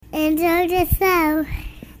Enjoy the show.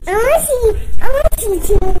 I want to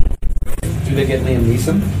see Do they get Liam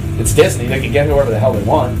Neeson? It's Disney. They can get whoever the hell they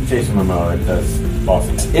want. Jason Momoa does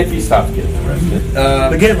awesome. If he stops getting arrested.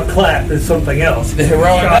 To give him a clap is something else. You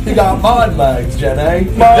got mud legs, Jenny.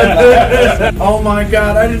 Mud legs. Oh my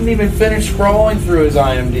God! I didn't even finish scrolling through his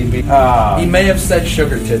IMDb. He may have said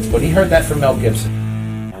sugar tits, but he heard that from Mel Gibson.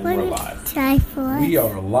 And we're live. We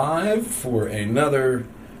are live for another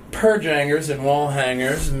Purjangers and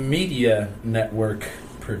Wallhangers Media Network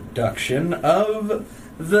production of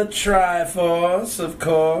the Triforce, of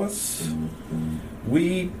course.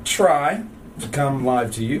 We try to come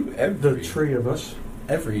live to you The three of us.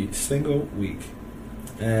 every single week.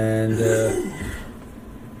 And, let's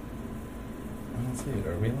see,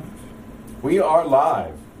 are we live? We are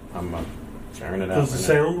live. I'm sharing it out. Does the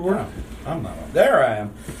sound work? I'm not live. There I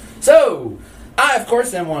am. So, I, of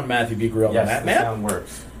course, am one Matthew B. Gorilla, Yes, Matt the Man. sound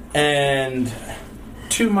works. And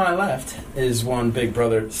to my left is one big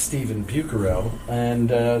brother, Stephen Bucarell. And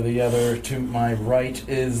the other to my right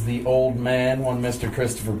is the old man, one Mr.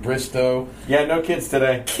 Christopher Bristow. Yeah, no kids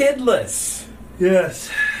today. Kidless.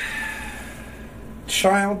 Yes.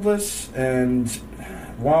 Childless, and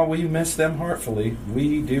while we miss them heartfully,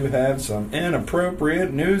 we do have some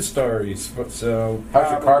inappropriate news stories. But so, How's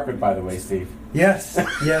your carpet, by the way, Steve? Yes.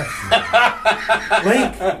 Yes.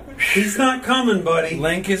 Link, he's not coming, buddy.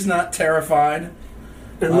 Link is not terrified.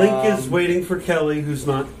 And Link is waiting for Kelly, who's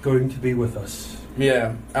not going to be with us.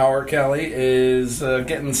 Yeah, our Kelly is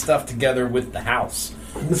getting stuff together with the house.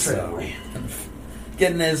 The family.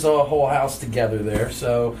 Getting his whole house together there.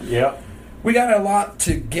 So, Yep. we got a lot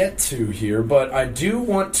to get to here, but I do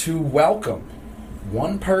want to welcome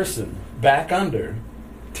one person back under,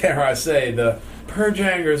 dare I say, the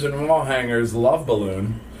Purjangers and Wallhangers love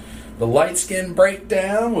balloon, the light skin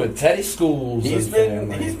breakdown with Teddy Schools. He's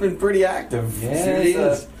been pretty active. Yeah, he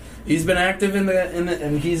is. He's been active in the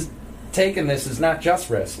and he's taken this as not just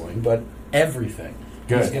wrestling, but everything.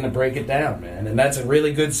 Good. He's going to break it down, man, and that's a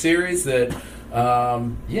really good series that,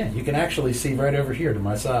 you can actually see right over here to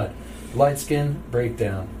my side. Light skin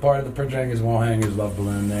breakdown, part of the Purjangers and Wallhangers love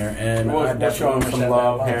balloon there, and I We'll show him definitely some wish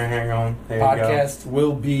love. that Hang on. There podcast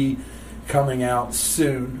will be coming out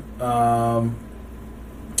soon.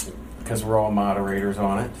 Because we're all moderators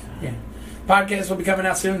on it. Yeah. Podcast will be coming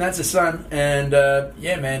out soon. That's his son. And,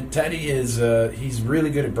 yeah, man, Teddy is, he's really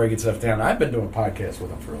good at breaking stuff down. I've been doing podcasts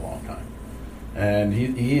with him for a long time. And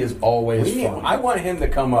he is always fun. I want him to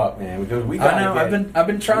come up, man, because we got. I know. I've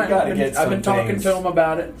been trying. I've been talking things. to him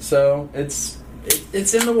about it. So it's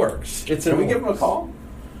in the works. Can we give him a call?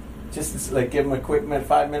 Just like give him a quick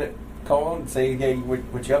 5-minute call and say, hey,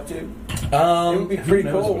 what you up to? It would be pretty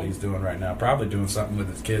who knows cool. what he's doing right now. Probably doing something with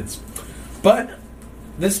his kids. But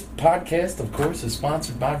this podcast, of course, is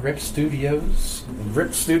sponsored by Rip Studios.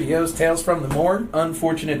 Rip Studios, Tales from the Morgue,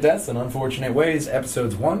 Unfortunate Deaths and Unfortunate Ways.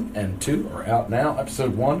 Episodes 1 and 2 are out now.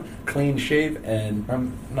 Episode 1, Clean Shave and...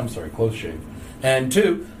 Close Shave. And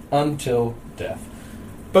 2, Until Death.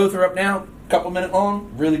 Both are up now. Couple minute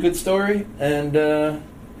long. Really good story. And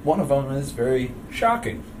one of them is very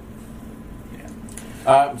shocking.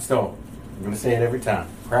 I'm going to say it every time.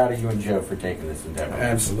 Proud of you and Joe for taking this endeavor.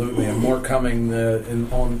 Absolutely, and more coming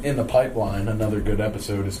in the pipeline. Another good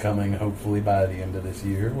episode is coming, hopefully by the end of this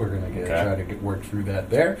year. We're going to try to work through that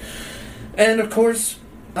there. And of course,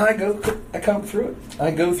 I come through it. I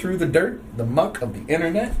go through the dirt, the muck of the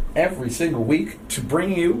internet every single week to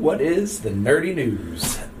bring you what is the nerdy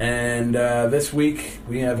news. And this week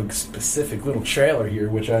we have a specific little trailer here,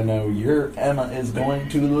 which I know your Emma is going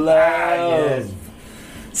to love. Yes.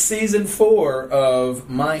 Season 4 of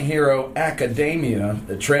My Hero Academia,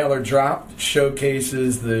 the trailer dropped,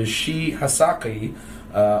 showcases the Hasaki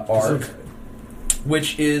arc,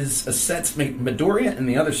 which sets Midoriya and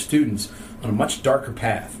the other students on a much darker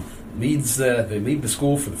path. They leave the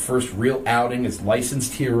school for the first real outing as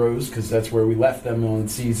licensed heroes, because that's where we left them on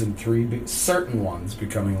Season 3, certain ones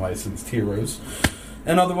becoming licensed heroes.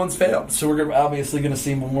 And other ones failed. So we're obviously going to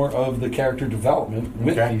see more of the character development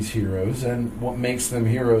with these heroes and what makes them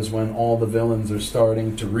heroes when all the villains are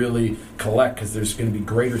starting to really collect, because there's going to be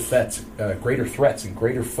greater threats and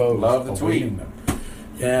greater foes awaiting them.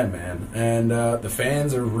 Yeah, man. And the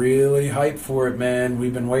fans are really hyped for it, man.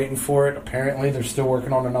 We've been waiting for it. Apparently they're still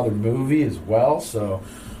working on another movie as well, so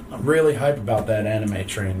I'm really hyped about that anime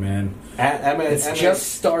train, man. It's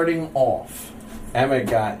just starting off. Emma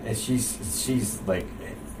she's like,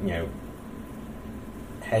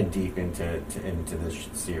 head deep into this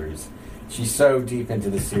series. She's so deep into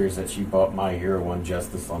the series that she bought My Hero One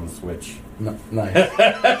Justice on the Switch. Nice.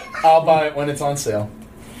 I'll buy it when it's on sale.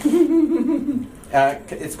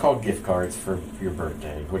 It's called gift cards for your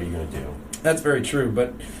birthday. What are you going to do? That's very true.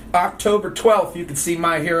 But October 12th, you can see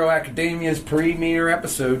My Hero Academia's premiere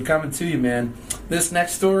episode coming to you, man. This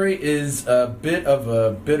next story is a bit of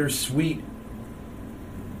a bittersweet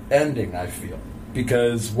ending, I feel,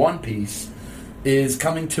 because One Piece is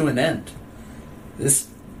coming to an end.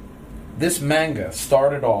 This manga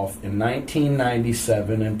started off in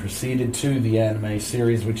 1997 and proceeded to the anime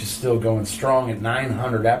series, which is still going strong at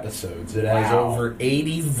 900 episodes. It has over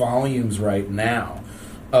 80 volumes right now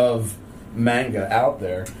of manga out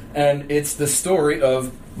there. And it's the story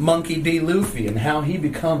of Monkey D. Luffy and how he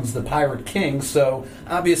becomes the Pirate King. So,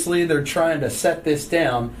 obviously, they're trying to set this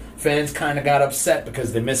down. Fans kind of got upset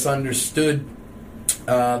because they misunderstood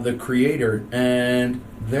the creator. And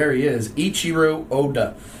there he is, Ichiro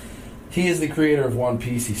Oda. He is the creator of One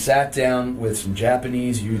Piece. He sat down with some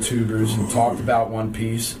Japanese YouTubers and talked about One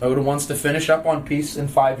Piece. Oda wants to finish up One Piece in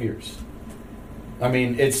 5 years. I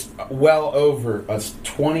mean, it's well over a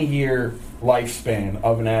 20-year lifespan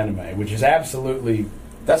of an anime, which is absolutely...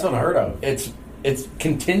 That's unheard of. It's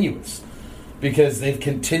continuous because they've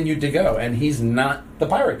continued to go, and he's not the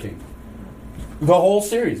Pirate King. The whole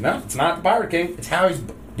series, no, it's not the Pirate King. It's how he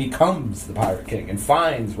becomes the Pirate King and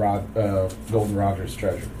finds Golden Roger's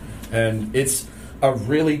treasure. And it's a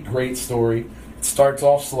really great story. It starts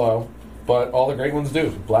off slow, but all the great ones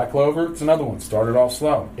do. Black Clover, it's another one. Started off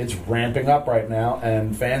slow. It's ramping up right now,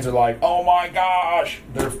 and fans are like, oh my gosh!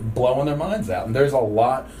 They're blowing their minds out. And there's a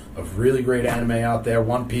lot of really great anime out there.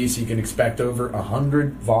 One Piece, you can expect over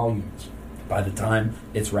 100 volumes by the time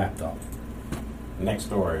it's wrapped up. Next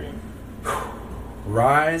story.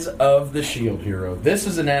 Rise of the Shield Hero. This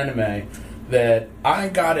is an anime that I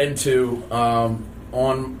got into...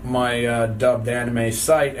 on my dubbed anime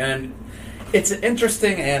site, and it's an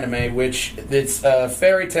interesting anime, which it's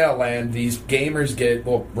fairy tale land. These gamers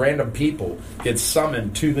random people get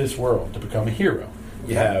summoned to this world to become a hero.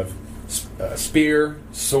 You have spear,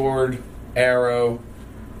 sword, arrow,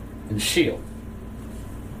 and shield.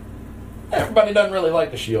 Everybody doesn't really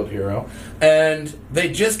like the shield hero, and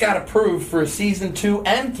they just got approved for season 2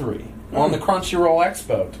 and 3. On the Crunchyroll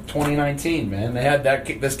Expo 2019, man, they had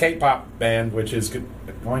this K-pop band, which is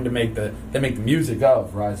going to make the music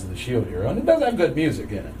of Rise of the Shield Hero, and it does have good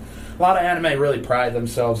music in it. A lot of anime really pride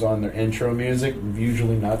themselves on their intro music,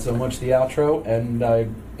 usually not so much the outro. And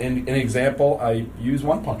in an example, I use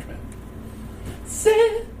One Punch Man.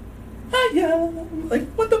 Say, like,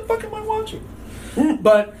 what the fuck am I watching?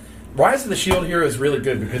 But Rise of the Shield Hero is really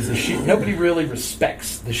good because nobody really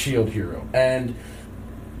respects the Shield Hero, and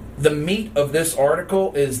the meat of this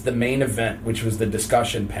article is the main event, which was the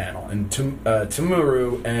discussion panel. And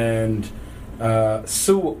Tamuru and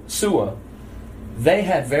Suwa, they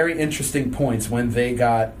had very interesting points when they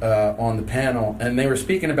got on the panel, and they were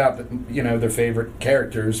speaking about their favorite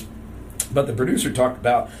characters. But the producer talked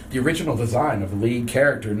about the original design of the lead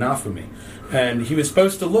character, Nafumi, and he was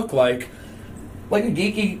supposed to look like a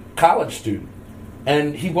geeky college student.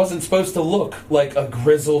 And he wasn't supposed to look like a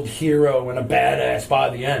grizzled hero and a badass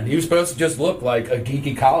by the end. He was supposed to just look like a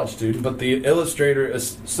geeky college student, but the illustrator,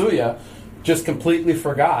 Suya, just completely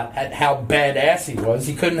forgot at how badass he was.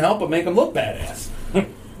 He couldn't help but make him look badass.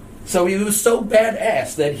 So he was so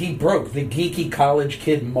badass that he broke the geeky college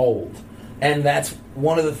kid mold. And that's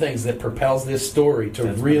one of the things that propels this story to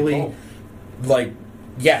really,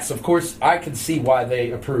 yes, of course, I can see why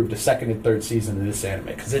they approved a second and third season of this anime,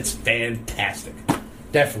 because it's fantastic.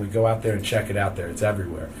 Definitely go out there and check it out there. It's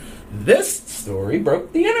everywhere. This story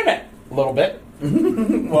broke the internet a little bit.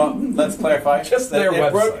 Well, let's clarify. Just their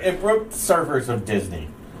website. It broke the servers of Disney.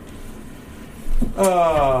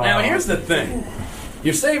 Now, here's the thing.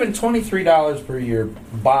 You're saving $23 per year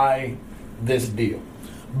by this deal.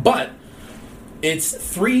 But it's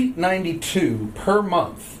 $3.92 per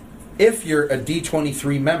month if you're a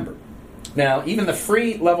D23 member. Now, even the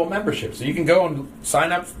free level membership, so you can go and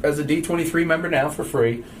sign up as a D23 member now for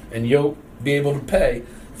free, and you'll be able to pay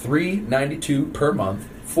 $3.92 per month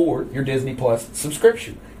for your Disney Plus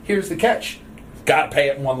subscription. Here's the catch: got to pay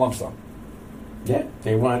it in one lump sum. Yeah,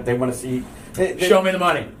 they want to see. Show me the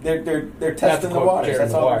money. They're testing the waters.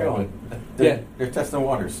 That's all they're doing. They're testing the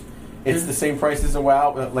waters. It's the same price as a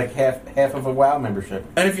WoW, like half of a WoW membership.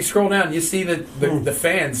 And if you scroll down, you see that the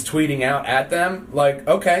fans tweeting out at them, like,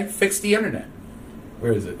 okay, fix the internet.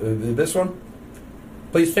 Where is it? This one?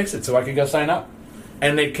 Please fix it so I can go sign up.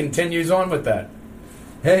 And it continues on with that.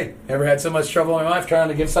 Hey, ever had so much trouble in my life trying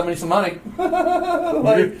to give somebody some money?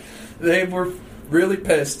 They were really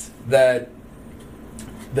pissed that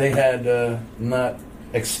they had not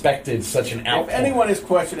expected such an outpouring. If anyone is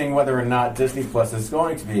questioning whether or not Disney Plus is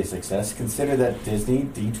going to be a success, consider that Disney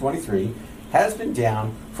D23 has been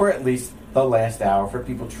down for at least the last hour for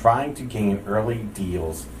people trying to gain early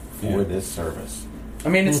deals for this service. I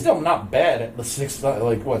mean, it's still not bad at the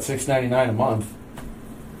 $6.99 a month.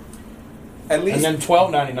 At least, and then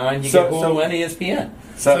 $12.99 you get Hulu and ESPN.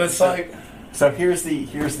 So it's like. So here's the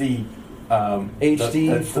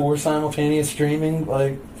HD for simultaneous streaming.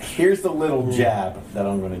 Like, here's the little jab that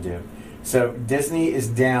I'm going to do. So Disney is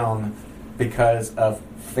down because of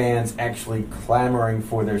fans actually clamoring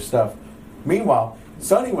for their stuff. Meanwhile,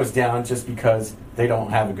 Sony was down just because they don't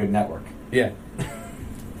have a good network. Yeah.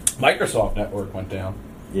 Microsoft network went down.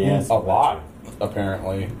 Yes, a lot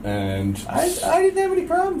apparently, and I didn't have any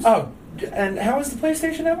problems. Oh, and how is the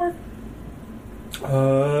PlayStation network?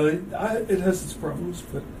 It has its problems,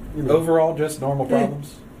 but overall, just normal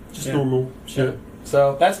problems. Just normal shit.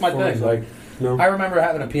 So that's my thing. Like, no. I remember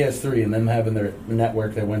having a PS3 and them having their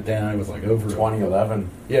network that went down. It was like over 2011.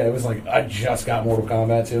 Yeah, it was like I just got Mortal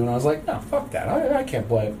Kombat 2, and I was like, no, fuck that. I can't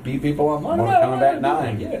beat people online. Mortal Kombat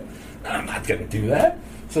 9. Yeah, I'm not gonna do that.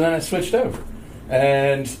 So then I switched over,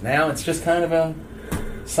 and now it's just kind of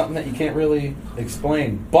something that you can't really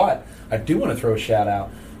explain. But I do want to throw a shout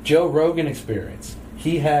out. Joe Rogan Experience.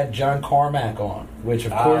 He had John Carmack on, which,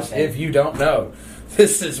 of course, if you don't know,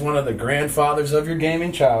 this is one of the grandfathers of your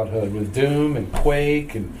gaming childhood with Doom and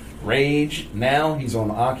Quake and Rage. Now he's on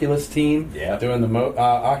the Oculus team doing the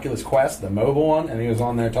Oculus Quest, the mobile one, and he was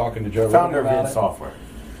on there talking to Joe Rogan about it. Software.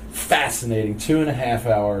 Fascinating 2.5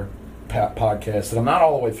 hour podcast that I'm not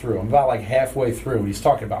all the way through. I'm about like halfway through. He's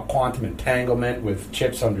talking about quantum entanglement with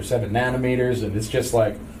chips under 7 nanometers, and it's just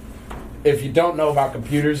like, if you don't know about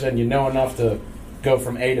computers and you know enough to go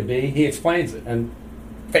from A to B, he explains it, and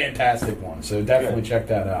fantastic one. So definitely check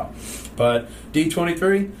that out. But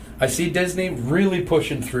D23, I see Disney really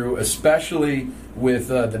pushing through, especially with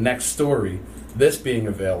the next story, this being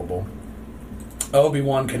available.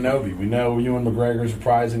 Obi-Wan Kenobi. We know Ewan McGregor's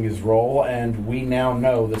reprising his role, and we now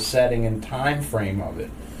know the setting and time frame of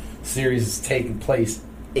it. The series is taking place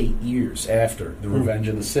 8 years after the Revenge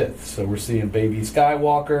of the Sith. So we're seeing baby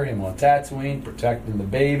Skywalker, him on Tatooine, protecting the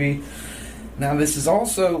baby. Now this is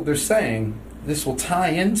also, they're saying, this will tie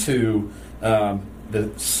into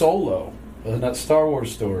the Solo, the Star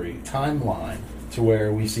Wars story timeline, to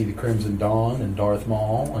where we see the Crimson Dawn and Darth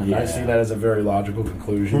Maul, and I see that as a very logical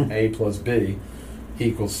conclusion. A plus B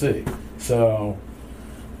equals C. So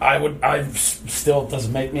I still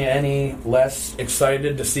doesn't make me any less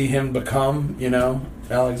excited to see him become,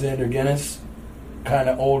 Alexander Guinness, kind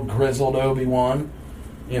of old grizzled Obi-Wan,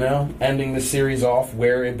 ending the series off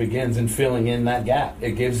where it begins and filling in that gap.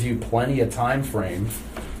 It gives you plenty of time frame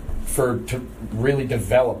to really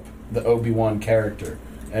develop the Obi-Wan character,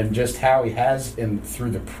 and just how he has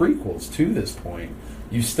through the prequels to this point.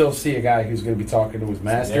 You still see a guy who's going to be talking to his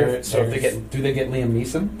master. So if do they get Liam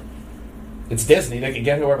Neeson? It's Disney. They can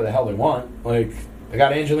get whoever the hell they want. Like, they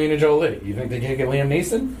got Angelina Jolie. You think they can get Liam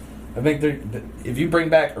Neeson? I think if you bring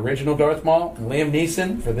back original Darth Maul and Liam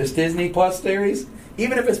Neeson for this Disney Plus series,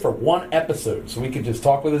 even if it's for one episode, so we could just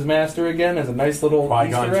talk with his master again as a nice little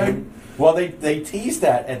Easter egg. Well, they teased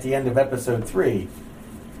that at the end of episode 3.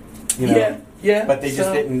 Yeah, but they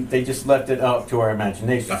just didn't. They just left it up to our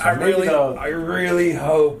imagination. So I really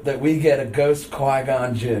hope that we get a ghost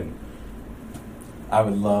Qui-Gon Jinn. I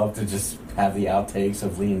would love to just have the outtakes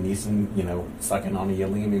of Liam Neeson, sucking on a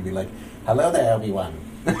Yalim and be like, "Hello there, Obi-Wan."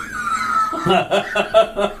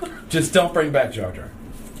 Just don't bring back Jar Jar.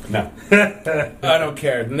 No, I don't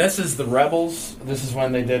care. And this is the Rebels. This is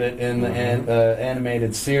when they did it in the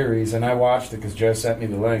animated series, and I watched it because Joe sent me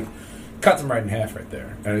the link. Cuts them right in half right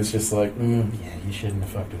there, and it's just like, yeah, you shouldn't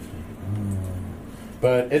have fucked with me.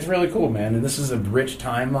 But it's really cool, man. And this is a rich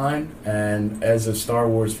timeline. And as a Star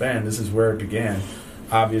Wars fan, this is where it began.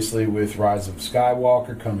 Obviously, with Rise of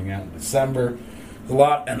Skywalker coming out in December,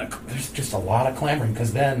 there's just a lot of clamoring,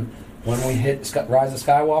 because then when we hit Rise of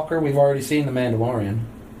Skywalker, we've already seen The Mandalorian,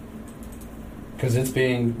 because it's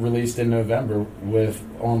being released in November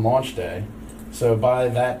on launch day. So by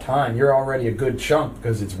that time, you're already a good chunk,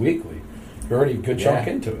 because it's weekly. You're already a good chunk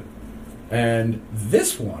into it. And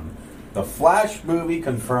this one, the Flash movie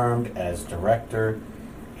confirmed as director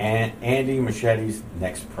and Andy Muschietti's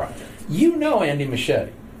next project. Andy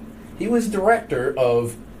Muschietti. He was director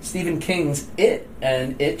of Stephen King's It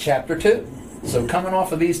and It Chapter 2. So coming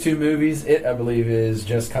off of these two movies, It, I believe, is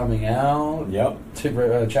just coming out. Yep.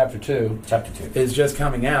 Chapter 2. Chapter 2. Is just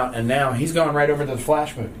coming out, and now he's going right over to the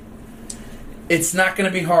Flash movie. It's not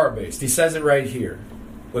going to be horror-based. He says it right here.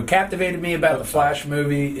 What captivated me about the Flash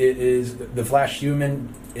movie is the Flash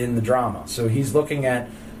human in the drama. So he's looking at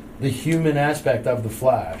the human aspect of the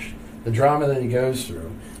Flash, the drama that he goes through,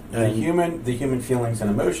 The human feelings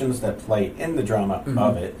and emotions that play in the drama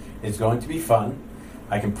of it is going to be fun.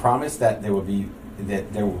 I can promise that there will be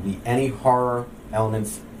any horror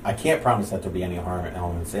elements. I can't promise that there'll be any horror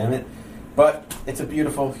elements in it, but it's a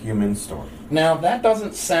beautiful human story. Now, that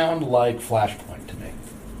doesn't sound like Flashpoint to me.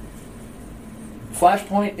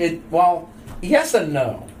 Flashpoint, yes and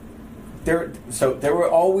no. There were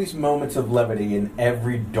always moments of levity in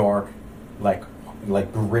every dark, like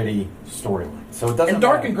gritty storyline. So it doesn't. And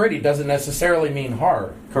dark matter. and gritty doesn't necessarily mean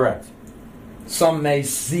horror. Correct. Some may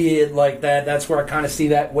see it like that. That's where I kind of see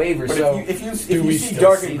that waver. But so if you see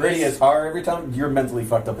dark and gritty as horror every time, you're mentally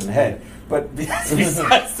fucked up in the head. But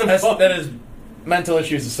besides that is mental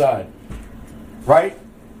issues aside, right?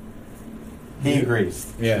 He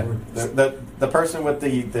agrees. Yeah. The person with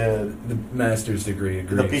the master's degree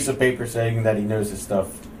agrees. the piece of paper saying that he knows his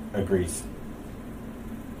stuff agrees.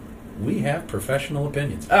 We have professional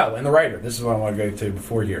opinions. Oh, and the writer. This is what I want to go to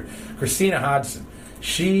before here. Christina Hodson.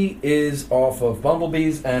 She is off of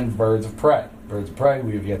Bumblebees and Birds of Prey. Birds of Prey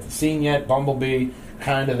we have yet to see yet. Bumblebee,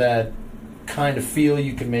 that kind of feel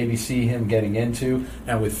you can maybe see him getting into.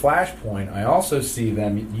 Now with Flashpoint, I also see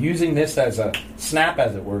them using this as a snap,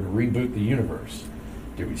 as it were, to reboot the universe.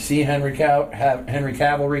 Do we see Henry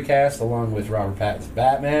Cavill recast along with Robert Pattinson's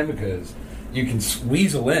Batman? Because you can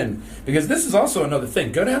weasel in. Because this is also another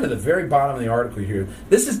thing. Go down to the very bottom of the article here.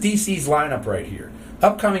 This is DC's lineup right here.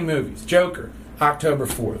 Upcoming movies. Joker, October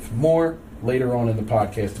 4th. More later on in the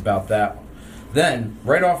podcast about that one. Then,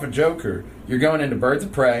 right off of Joker, you're going into Birds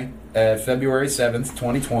of Prey, February 7th,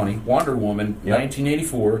 2020. Wonder Woman,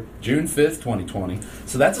 1984, June 5th, 2020.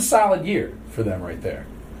 So that's a solid year for them right there.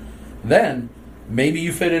 Then, maybe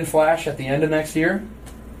you fit in Flash at the end of next year,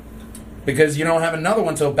 because you don't have another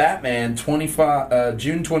one until Batman, June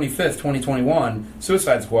 25th, 2021,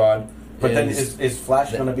 Suicide Squad. But then is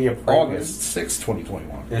Flash going to be a prelude? August 6th,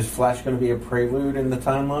 2021. Is Flash going to be a prelude in the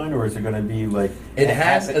timeline, or is it going to be like... It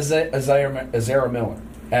has Ezra Miller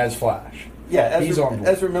as Flash. Yeah,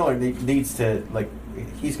 Ezra Miller needs to,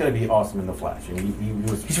 he's going to be awesome in The Flash. And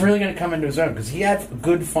he's really going to come into his own, because he had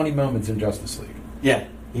good, funny moments in Justice League. Yeah.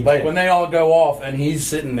 When they all go off, and he's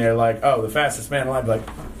sitting there the fastest man alive,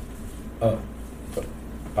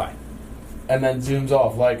 bye. And then zooms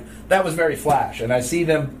off. That was very Flash, and I see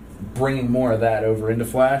them bringing more of that over into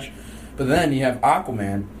Flash. But then you have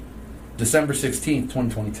Aquaman, December 16th,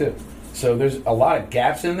 2022. So there's a lot of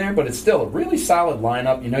gaps in there, but it's still a really solid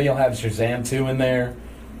lineup. You'll have Shazam 2 in there.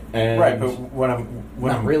 And right, but when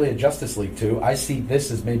I'm really a Justice League 2, I see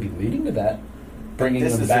this as maybe leading to that. Bringing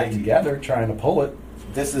them back together, trying to pull it.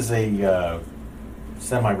 This is a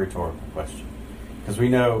semi-rhetorical question. Because we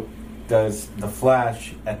know, does the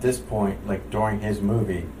Flash, at this point, during his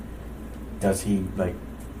movie, does he,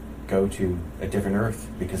 go to a different Earth?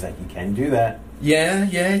 Because he can do that. Yeah,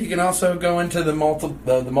 you can also go into the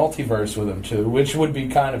multiverse with him, too, which would be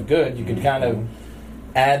kind of good. You could kind of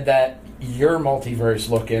add that your multiverse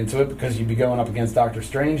look into it, because you'd be going up against Doctor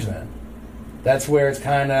Strange then. That's where it's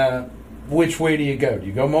kind of, which way do you go? Do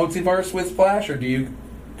you go multiverse with Flash, or do you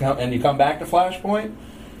come back to Flashpoint?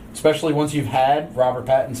 Especially once you've had Robert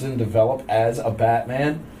Pattinson develop as a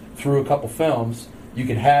Batman through a couple films, you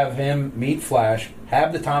can have him meet Flash,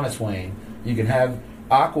 have the Thomas Wayne, you can have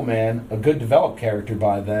Aquaman, a good developed character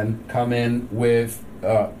by then, come in with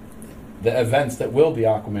the events that will be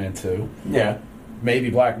Aquaman 2. Yeah. Maybe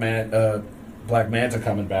Black Manta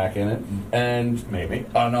coming back in it, and maybe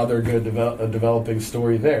another good developing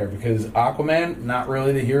story there, because Aquaman, not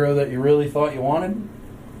really the hero that you really thought you wanted,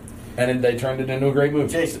 and then they turned it into a great movie.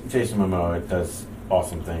 Jason Momoa does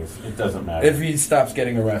awesome things. It doesn't matter. If he stops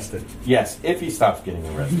getting arrested. Yes, if he stops getting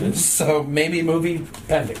arrested. So maybe movie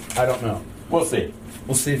pending. I don't know. We'll see.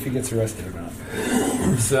 We'll see if he gets arrested or not.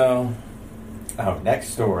 So... next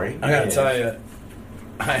story. I gotta tell you,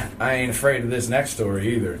 I ain't afraid of this next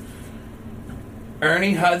story either.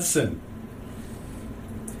 Ernie Hudson.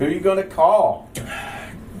 Who are you going to call?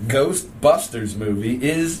 Ghostbusters movie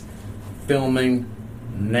is filming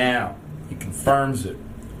now. He confirms it.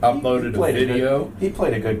 Uploaded a video. He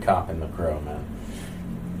played a good cop in The Crow, man.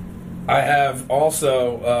 I have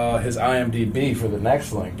also his IMDb for the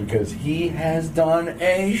next link, because he has done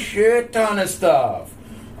a shit ton of stuff.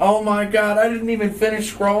 Oh my god, I didn't even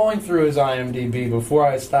finish scrolling through his IMDb before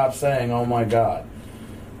I stopped saying, oh my god.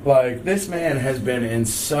 This man has been in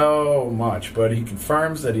so much, but he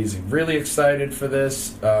confirms that he's really excited for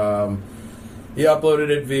this. He uploaded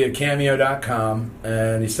it via Cameo.com,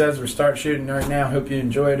 and he says, we're start shooting right now. Hope you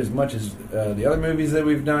enjoy it as much as the other movies that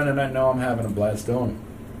we've done, and I know I'm having a blast doing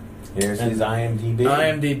it. Here's his IMDb.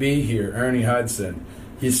 IMDb here, Ernie Hudson.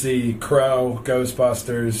 You see Crow,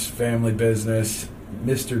 Ghostbusters, Family Business,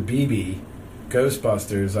 Mr. BB,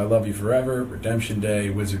 Ghostbusters, I Love You Forever, Redemption Day,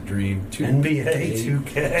 Wizard Dream, NBA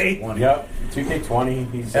 2K. 20. Yep.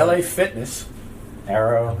 2K20. He's LA Fitness.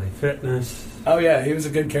 Arrow. LA Fitness. Oh yeah, he was a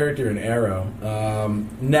good character in Arrow.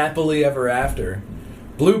 Napoli Ever After.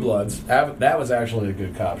 Blue Bloods. That was actually a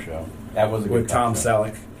good cop show. That was a good With Tom cop show.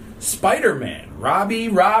 Selleck. Spider-Man. Robbie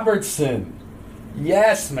Robertson.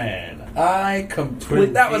 Yes, man.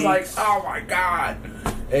 Twin That was like, Peaks. oh my god.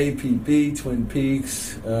 APB, Twin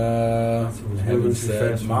Peaks, Moving Heaven Too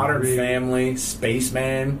Said, Fast for Modern Me. Family,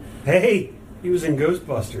 Spaceman. Hey, he was in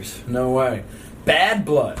Ghostbusters. No way. Bad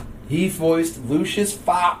Blood. He voiced Lucius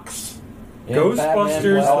Fox. in Ghostbusters,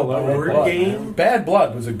 Batman the Bad board Blood. game. Bad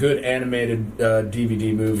Blood was a good animated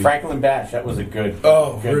DVD movie. Franklin Bash. That was a good.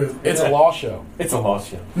 Oh, good. really? It's a law show. It's a lost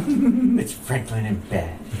show. It's Franklin and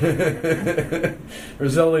Bash.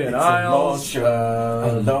 Brazilian It's a Isles. lost show.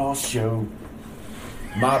 A lost show.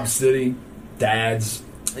 Mob City, Dads,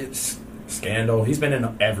 it's Scandal. He's been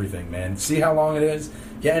in everything, man. See how long it is?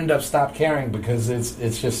 You end up stop caring because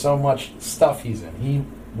it's just so much stuff he's in. He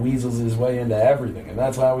weasels his way into everything, and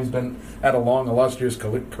that's how he's been had a long, illustrious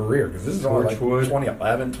career. Because this is only like Torchwood.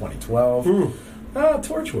 2011, 2012.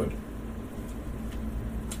 Torchwood.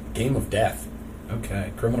 Game of Death.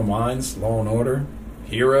 Okay. Criminal Minds, Law and Order,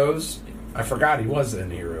 Heroes. I forgot he was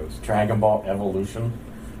in Heroes. Dragon Ball Evolution.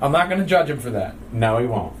 I'm not going to judge him for that. No, he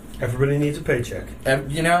won't. Everybody needs a paycheck.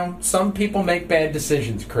 And, you know, some people make bad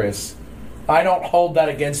decisions, Chris. I don't hold that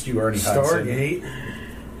against you, Ernie Hudson. Stargate.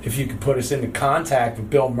 If you could put us into contact with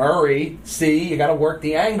Bill Murray, see, you got to work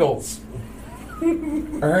the angles.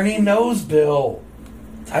 Ernie knows Bill.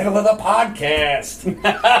 Title of the podcast.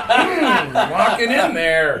 Walking in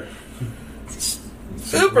there.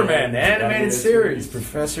 Superman, the animated series.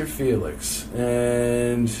 Professor Felix.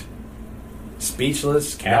 And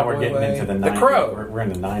Speechless, Now Cowboy we're getting Way. into the 90s. The Crow. We're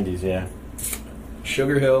in the 90s, yeah.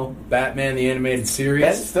 Sugar Hill, Batman the Animated Series,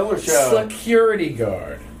 Ben Stiller Show. Security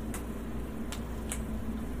Guard,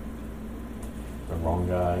 The Wrong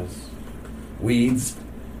Guys. Weeds.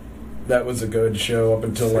 That was a good show up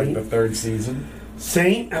until like See? the third season.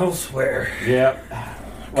 Saint Elsewhere. Yep.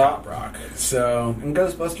 Cop Rock. So, and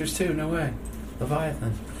Ghostbusters too, no way.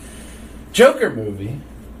 Leviathan. Joker movie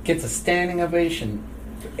gets a standing ovation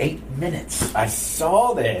for 8 minutes. I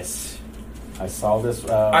saw this.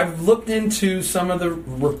 I've looked into some of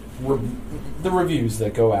the reviews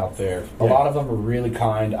that go out there. A Yeah. lot of them are really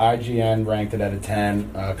kind. IGN ranked it at a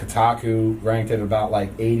 10. Kotaku ranked it about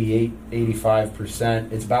like 88,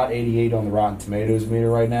 85%. It's about 88 on the Rotten Tomatoes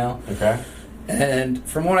meter right now. Okay. And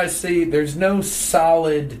from what I see, there's no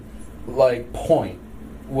solid like point.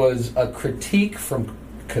 Was a critique from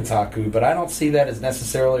Kotaku, but I don't see that as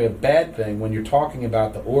necessarily a bad thing when you're talking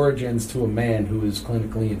about the origins to a man who is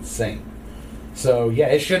clinically insane. So yeah,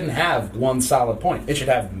 it shouldn't have one solid point. It should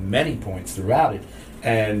have many points throughout it.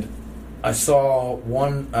 And I saw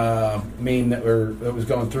one meme that was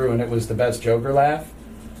going through, and it was the best Joker laugh.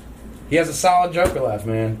 He has a solid Joker laugh,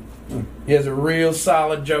 man. He has a real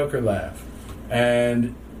solid Joker laugh.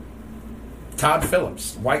 And Todd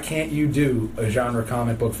Phillips, why can't you do a genre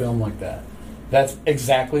comic book film like that? That's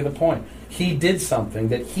exactly the point. He did something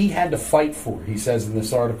that he had to fight for, he says in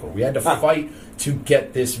this article. We had to fight to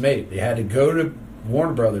get this made. They had to go to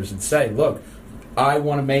Warner Brothers and say, look, I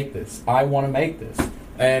want to make this. I want to make this.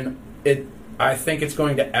 And I think it's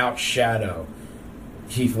going to outshadow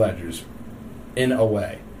Heath Ledger's in a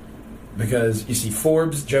way. Because, you see,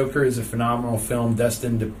 Forbes' Joker is a phenomenal film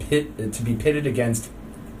destined to be pitted against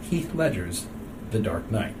Heath Ledger's The Dark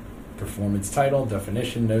Knight. Performance title,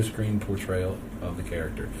 definition, no screen portrayal of the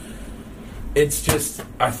character. It's just,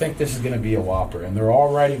 I think this is going to be a whopper. And they're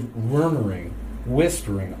already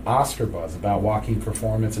whispering Oscar buzz about Joaquin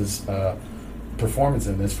Phoenix's performance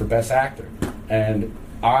in this for Best Actor. And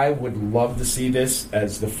I would love to see this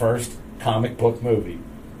as the first comic book movie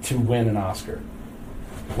to win an Oscar.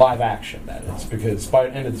 Live action, that is, because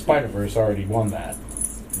Into the Spider-Verse already won that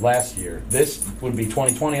last year. This would be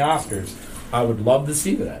 2020 Oscars. I would love to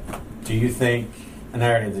see that. Do you think, and I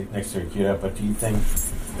already have the next year queued up, but do you think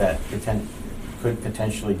that could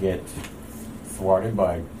potentially get thwarted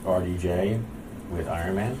by RDJ with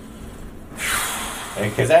Iron Man?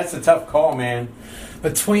 Because that's a tough call, man.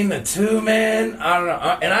 Between the two, man, I don't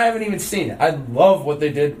know. And I haven't even seen it. I love what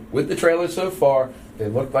they did with the trailer so far. They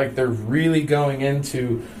look like they're really going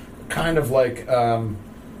into kind of like a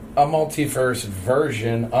multiverse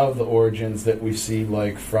version of the origins that we see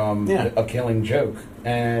like from A Killing Joke.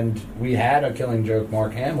 And we had a Killing Joke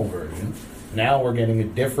Mark Hamill version. Now we're getting a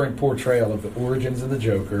different portrayal of the origins of the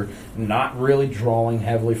Joker, not really drawing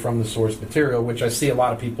heavily from the source material, which I see a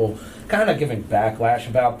lot of people kind of giving backlash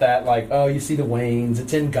about that. Like, oh, you see the Waynes,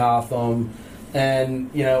 it's in Gotham,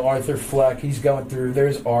 and, you know, Arthur Fleck, he's going through,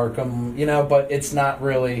 there's Arkham, you know, but it's not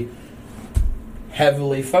really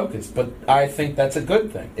heavily focused. But I think that's a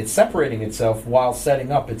good thing. It's separating itself while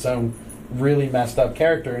setting up its own really messed up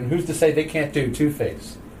character. And who's to say they can't do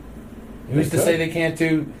Two-Face? Who's to say they can't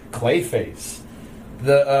do Clayface?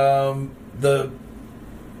 The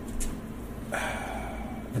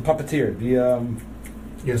puppeteer,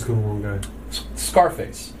 Yes, go along, guy.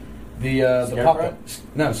 Scarface, the puppet.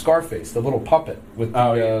 No, Scarface, the little puppet with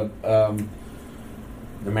the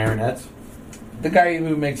The marionettes? the guy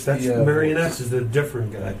who makes That's the marionettes is the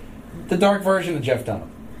different guy. the dark version of Jeff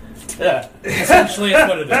Dunham. Essentially, it's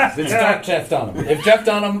what it is. It's dark Jeff Dunham. If Jeff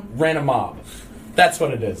Dunham ran a mob. That's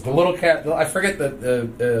what it is. The little cat. I forget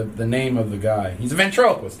the name of the guy. He's a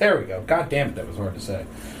ventriloquist. There we go. God damn it, that was hard to say.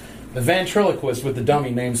 The ventriloquist with the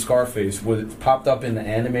dummy named Scarface popped up in the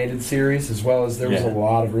animated series, as well as there was a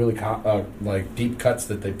lot of really like deep cuts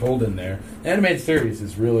that they pulled in there. The animated series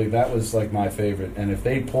is really, that was like my favorite. And if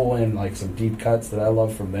they pull in like some deep cuts that I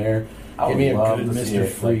love from there, give me a good Mr.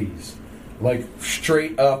 Freeze. Like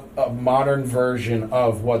straight up a modern version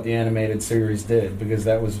of what the animated series did, because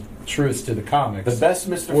that was truest to the comics. The best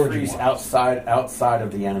Mr. Freeze outside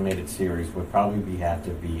of the animated series would probably have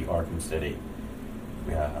to be Arkham City.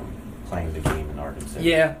 Playing the game in Arkham City.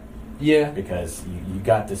 Yeah. Because you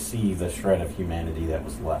got to see the shred of humanity that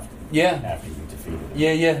was left. After you defeated him.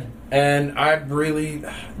 Yeah. And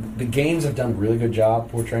the games have done a really good job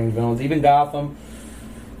portraying villains. Even Gotham,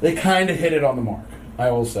 they kind of hit it on the mark,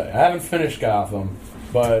 I will say. I haven't finished Gotham,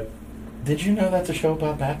 but did you know that's a show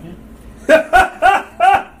about Batman?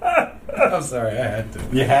 I'm sorry, I had to.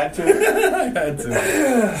 You had to? I had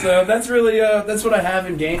to. So that's really that's what I have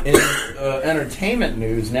in entertainment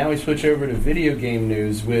news. Now we switch over to video game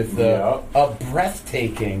news with a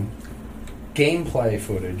breathtaking gameplay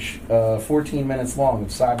footage, 14 minutes long, of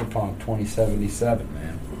Cyberpunk 2077.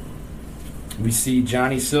 Man, we see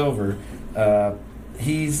Johnny Silver.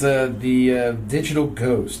 He's the digital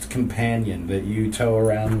ghost companion that you tow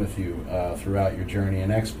around with you throughout your journey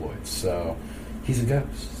and exploits. So he's a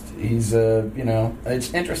ghost. He's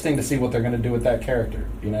it's interesting to see what they're going to do with that character,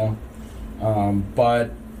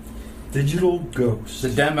 but digital ghost. The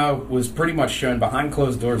demo was pretty much shown behind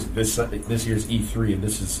closed doors this year's E3, and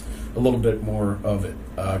this is a little bit more of it,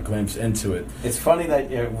 glimpse into it. It's funny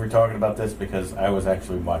that we're talking about this because I was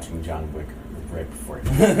actually watching John Wick right before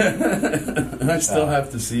you. I still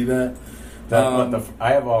have to see that.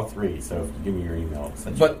 I have all three, so if you give me your email.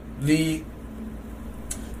 But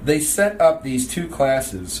they set up these two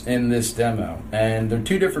classes in this demo, and they're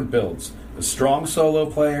two different builds. A strong solo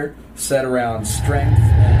player set around strength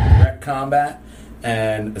and direct combat,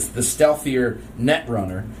 and the stealthier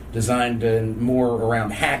Netrunner designed more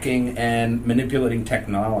around hacking and manipulating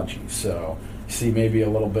technology. So you see maybe a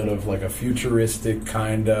little bit of like a futuristic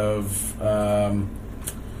kind of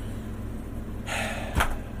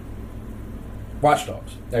Watch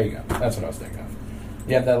Dogs. There you go. That's what I was thinking of.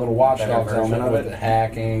 You have that little Watch Dogs element with the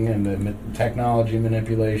hacking and the technology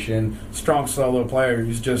manipulation. Strong solo player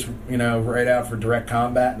who's just, right out for direct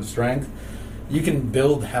combat and strength. You can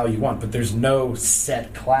build how you want, but there's no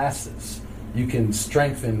set classes. You can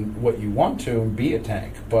strengthen what you want to and be a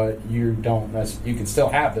tank, but you can still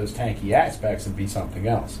have those tanky aspects and be something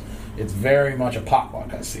else. It's very much a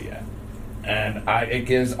potluck, I see it. And it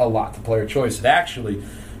gives a lot to player choice.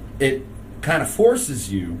 It kind of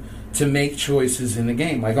forces you to make choices in the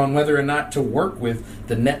game, like on whether or not to work with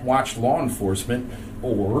the Netwatch law enforcement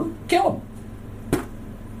or kill them.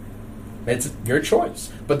 It's your choice.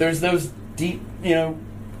 But there's those deep,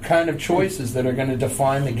 kind of choices that are going to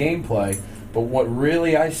define the gameplay. But what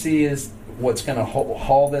really I see is what's going to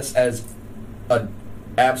haul this as an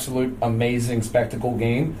absolute amazing spectacle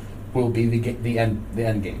game will be the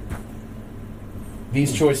end game.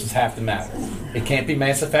 These choices have to matter. It can't be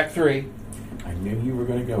Mass Effect 3. I knew you were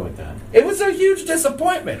going to go with that. It was a huge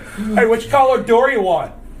disappointment. Hey, which color door you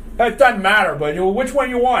want? It doesn't matter, but which one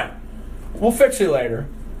you want? We'll fix it later.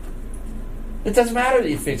 It doesn't matter that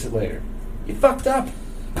you fix it later. You fucked up.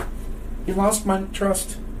 You lost my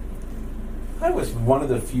trust. I was one of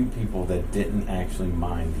the few people that didn't actually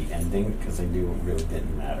mind the ending because I knew it really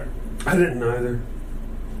didn't matter. I didn't either.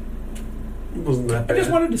 It wasn't that bad. I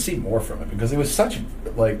just wanted to see more from it because it was such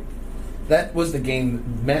that was the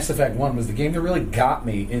game. Mass Effect 1 was the game that really got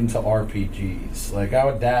me into RPGs. Like, I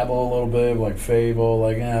would dabble a little bit, like Fable,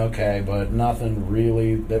 okay, but nothing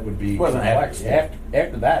really that would be wasn't complex.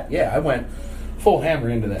 After that, I went full hammer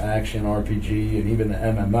into the action RPG and even the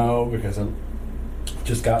MMO because I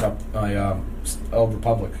just got up my Old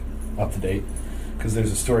Republic up to date because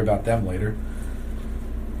there's a story about them later.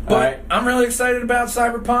 But I'm really excited about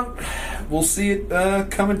Cyberpunk. We'll see it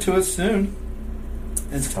coming to us soon.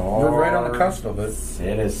 We're right on the cusp of it.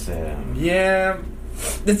 Citizen. Yeah.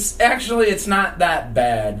 It's not that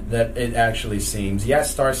bad that it actually seems.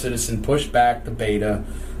 Yes, Star Citizen pushed back the beta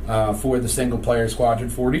for the single-player Squadron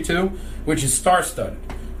 42, which is star-studded.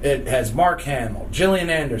 It has Mark Hamill, Gillian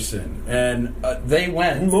Anderson, and they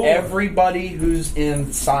went. Everybody who's in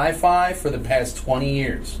sci-fi for the past 20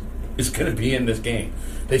 years is going to be in this game.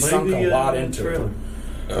 They sunk a lot into it.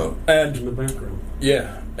 Oh, and in the background.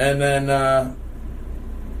 Yeah, and then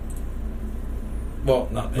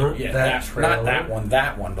not that one.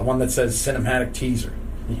 That one, the one that says cinematic teaser.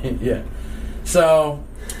 Yeah. So,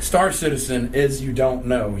 Star Citizen is, you don't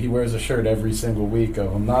know, he wears a shirt every single week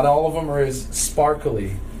of them. Not all of them are as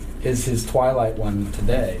sparkly as his Twilight one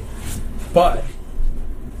today. But,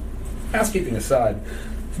 housekeeping aside,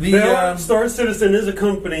 Star Citizen is a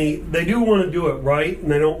company, they do want to do it right,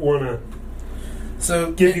 and they don't want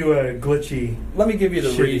to give you a glitchy... Let me give you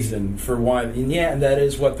the reason for why, and that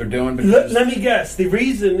is what they're doing. Because let me guess, the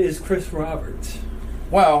reason is Chris Roberts.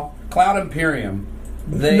 Well, Cloud Imperium,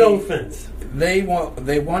 no offense. They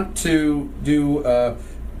want to do a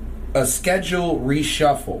schedule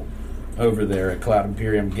reshuffle over there at Cloud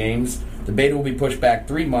Imperium Games. The beta will be pushed back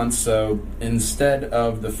 3 months, so instead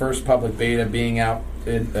of the first public beta being out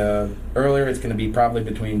earlier, it's going to be probably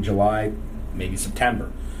between July, maybe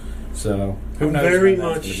September. So who knows? Very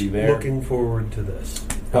when that's much be there. looking forward to this.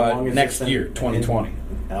 But next year, 2020.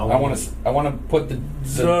 I want to put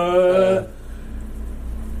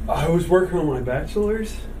I was working on my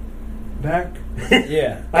bachelor's back.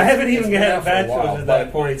 Yeah, I haven't even had a bachelor's at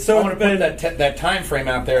that point. So I want to put that time frame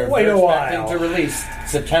out there. Wait a while. To release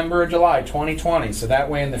September or July 2020. So that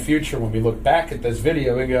way in the future, when we look back at this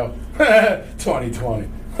video, we go 2020.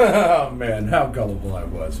 Oh man, how gullible I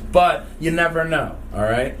was. But you never know. All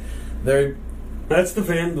right, that's the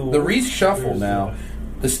Vandal. The reshuffle now.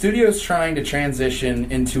 The studio's trying to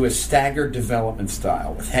transition into a staggered development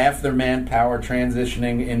style, with half their manpower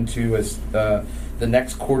transitioning into the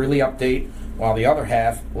next quarterly update, while the other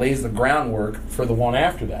half lays the groundwork for the one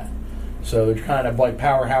after that. So they're kind of like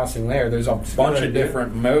powerhousing there. There's a bunch of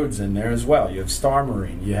different modes in there as well. You have Star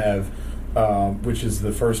Marine, you have, which is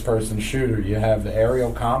the first-person shooter, you have the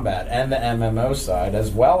aerial combat and the MMO side,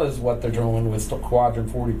 as well as what they're doing with Squadron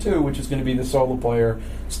 42, which is going to be the solo-player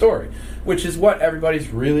story, which is what everybody's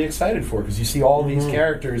really excited for, because you see all these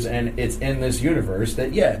characters and it's in this universe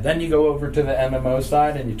that, then you go over to the MMO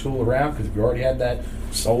side and you tool around, because we already had that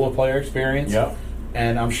solo-player experience. Yep.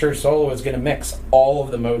 And I'm sure solo is going to mix all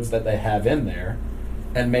of the modes that they have in there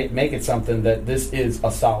and make it something that this is a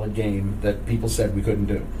solid game that people said we couldn't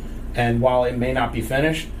do. And while it may not be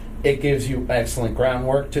finished, it gives you excellent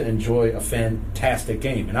groundwork to enjoy a fantastic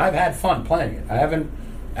game. And I've had fun playing it. I haven't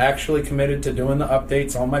actually committed to doing the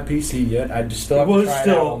updates on my PC yet. I just still have to try it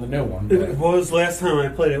out on the new one. It was, last time I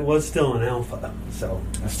played it, was still an alpha. So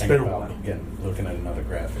I was thinking about looking at another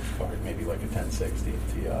graphics card, maybe like a 1060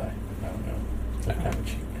 Ti. I don't know. It's kind of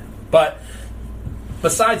cheap now. But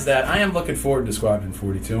besides that, I am looking forward to Squadron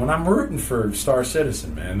 42, and I'm rooting for Star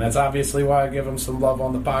Citizen, man. That's obviously why I give them some love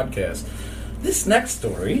on the podcast. This next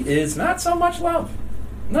story is not so much love.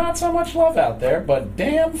 Not so much love out there, but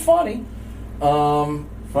damn funny.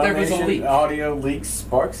 There was a leak. Audio leak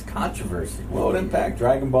sparks controversy. Will it impact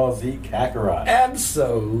Dragon Ball Z Kakarot?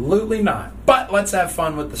 Absolutely not. But let's have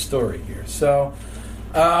fun with the story here. So,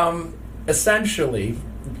 essentially,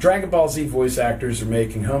 Dragon Ball Z voice actors are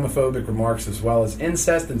making homophobic remarks as well as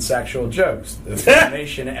incest and sexual jokes. The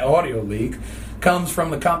Funimation audio leak comes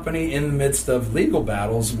from the company in the midst of legal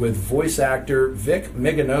battles with voice actor Vic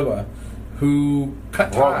Mignogna, who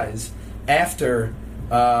cut ties after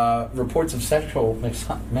reports of sexual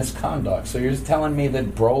misconduct. So you're telling me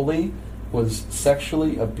that Broly was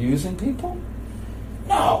sexually abusing people?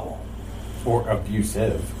 No. Or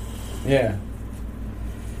abusive. Yeah.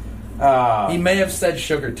 He may have said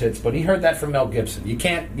sugar tits, but he heard that from Mel Gibson. You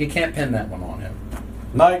can't pin that one on him.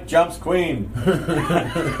 Knight jumps queen.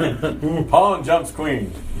 Pawn jumps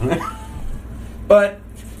queen. But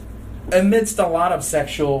amidst a lot of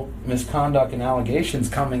sexual misconduct and allegations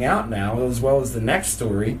coming out now, as well as the next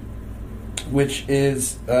story, which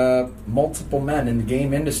is multiple men in the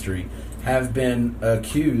game industry have been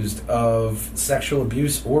accused of sexual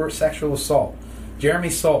abuse or sexual assault. Jeremy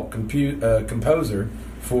Soule, composer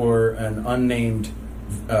for an unnamed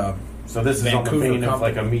so this is Vancouver on the vein of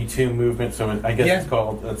company. like a Me Too movement, so I guess it's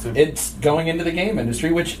called... It's going into the game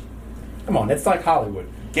industry, which Come on, it's like Hollywood.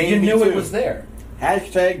 Game you Me knew Too. it was there.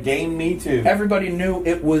 Hashtag Game Me Too. Everybody knew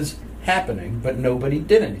it was happening, but nobody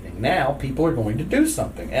did anything. Now people are going to do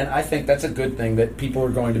something, and I think that's a good thing that people are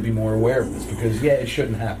going to be more aware of this because it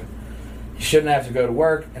shouldn't happen. You shouldn't have to go to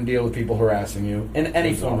work and deal with people harassing you in any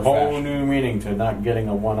There's form a or whole fashion. new meaning to not getting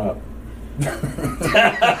a one-up.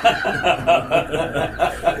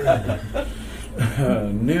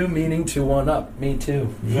 New meaning to one up. Me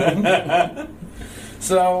too.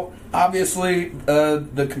 So obviously,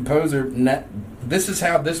 the composer. This is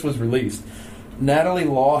how this was released. Natalie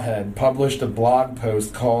Lawhead published a blog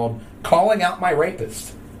post called "Calling Out My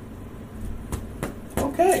Rapist."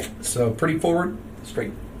 Okay. So pretty forward,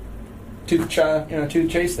 straight to the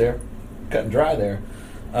chase there, cut and dry there.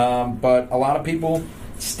 But a lot of people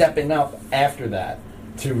stepping up after that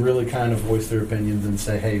to really kind of voice their opinions and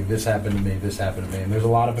say, hey, this happened to me, and there's a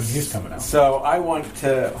lot of abuse coming out. So I want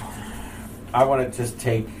to just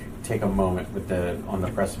take a moment on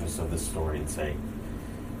the precipice of this story and say,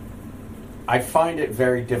 I find it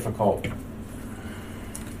very difficult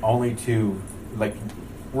only to, like,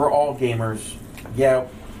 we're all gamers. Yeah,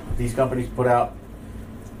 these companies put out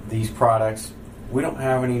these products. We don't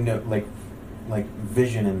have any like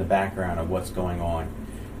vision in the background of what's going on.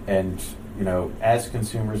 And, as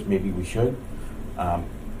consumers, maybe we should.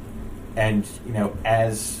 And,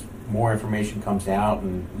 as more information comes out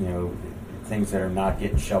and, things that are not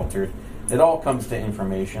getting sheltered, it all comes to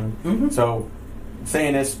information. Mm-hmm. So,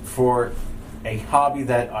 saying this for a hobby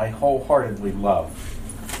that I wholeheartedly love,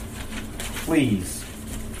 please,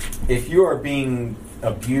 if you are being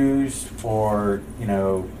abused or,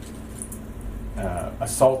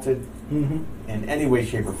 assaulted Mm-hmm. in any way,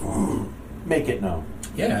 shape, or form, make it known.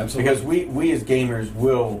 Yeah, absolutely. Because we as gamers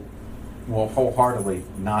will wholeheartedly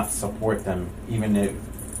not support them, even if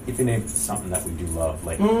it's something that we do love.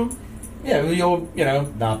 Like, yeah, you'll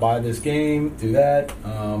not buy this game, do that.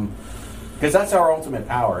 because that's our ultimate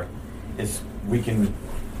power, is we can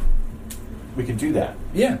do that.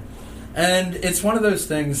 Yeah, and it's one of those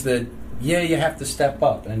things that you have to step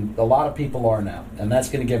up, and a lot of people are now, and that's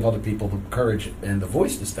going to give other people the courage and the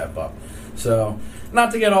voice to step up. So,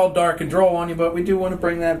 not to get all dark and droll on you, but we do want to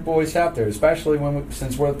bring that voice out there, especially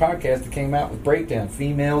since we're the podcast that came out with Breakdown,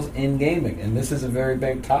 females in gaming, and this is a very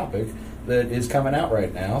big topic that is coming out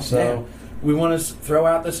right now. So, we want to throw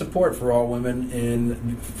out the support for all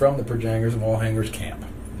women from the Perjangers and Wallhangers camp.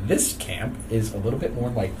 This camp is a little bit more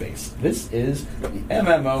light-based. This is the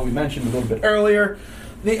MMO we mentioned a little bit earlier.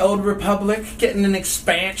 The Old Republic getting an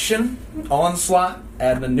expansion, Onslaught,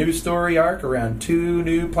 adding a new story arc around 2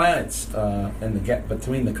 new planets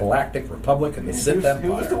between the Galactic Republic and the Sith Empire.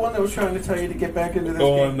 Who was the one that was trying to tell you to get back into this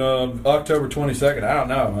On game? October 22nd. I don't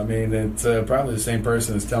know. I mean, it's probably the same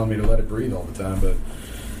person that's telling me to let it breathe all the time, but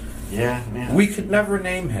Yeah, man. we could never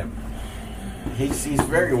name him. He's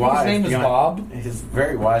very wise. His name is Bob. He's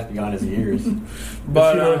very wise beyond his years.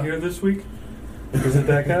 But is he not here this week? Is it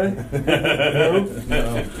that guy?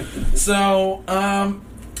 No. So,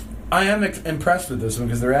 I am impressed with this one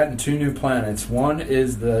because they're adding 2 new planets. One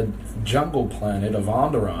is the jungle planet of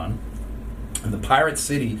Onderon, and the pirate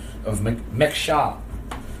city of Mek-Sha,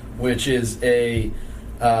 which is a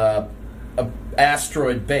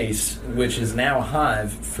asteroid base, which is now a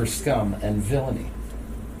hive for scum and villainy.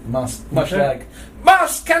 Much like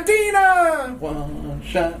Mas Cantina! One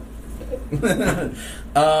shot.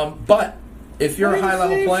 But if you're a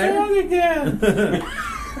high-level player...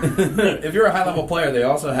 If you're a high-level player, they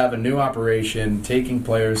also have a new operation taking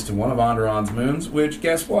players to one of Onderon's moons, which,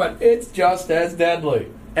 guess what? It's just as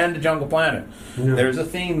deadly. And the Jungle Planet. Yeah. There's a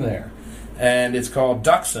theme there. And it's called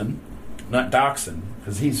Duxon. Not Doxon,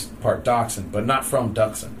 because he's part Doxon, but not from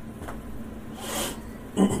Duxon.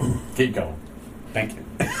 Keep going. Thank you.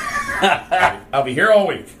 I'll be here all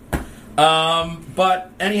week.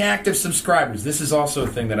 But any active subscribers, this is also a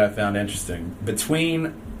thing that I found interesting.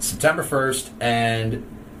 Between September 1st and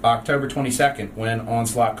October 22nd, when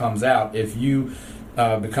Onslaught comes out, if you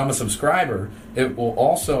become a subscriber, it will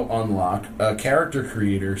also unlock a character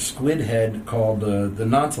creator, Squidhead, called the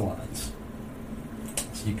Nautilines.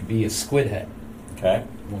 So you could be a Squidhead. Okay.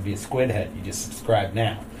 You won't be a Squidhead, you just subscribe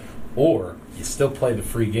now. Or you still play the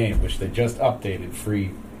free game, which they just updated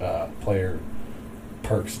free player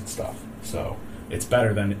perks and stuff. So it's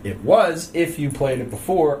better than it was if you played it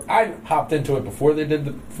before. I hopped into it before they did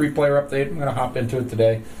the free player update. I'm going to hop into it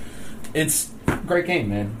today. It's a great game,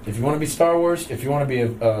 man. If you want to be Star Wars, if you want to be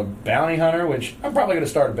a bounty hunter, which I'm probably going to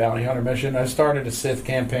start a bounty hunter mission. I started a Sith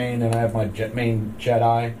campaign, and I have my main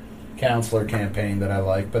Jedi counselor campaign that I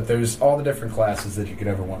like. But there's all the different classes that you could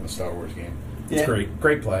ever want in a Star Wars game. It's great.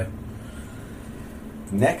 Great play.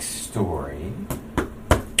 Next story.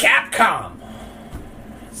 Capcom! Capcom.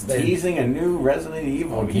 Teasing a new Resident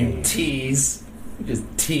Evil game. You tease. You're just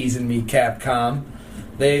teasing me, Capcom.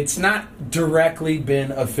 It's not directly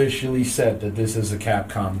been officially said that this is a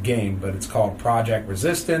Capcom game, but it's called Project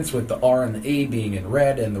Resistance, with the R and the E being in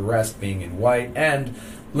red and the rest being in white, and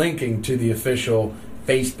linking to the official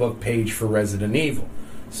Facebook page for Resident Evil.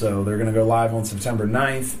 So they're going to go live on September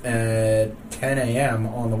 9th at 10 a.m.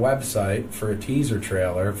 on the website for a teaser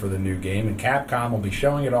trailer for the new game, and Capcom will be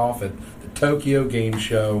showing it off at the Tokyo Game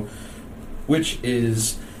Show, which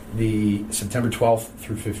is the September 12th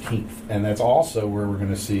through 15th. And that's also where we're going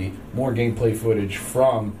to see more gameplay footage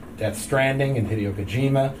from Death Stranding and Hideo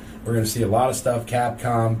Kojima. We're going to see a lot of stuff,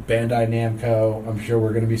 Capcom, Bandai Namco. I'm sure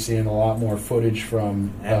we're going to be seeing a lot more footage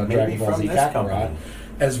from Dragon Ball Z Kakarot,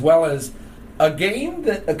 as well as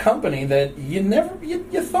a company that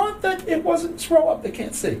you thought that it wasn't scroll up, they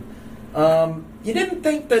can't see. You didn't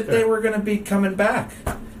think that they were going to be coming back.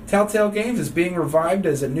 Telltale Games is being revived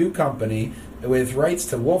as a new company with rights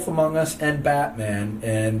to Wolf Among Us and Batman,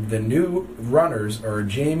 and the new runners are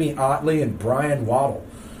Jamie Otley and Brian Waddle.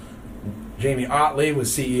 Jamie Otley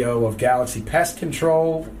was CEO of Galaxy Pest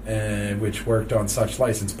Control, which worked on such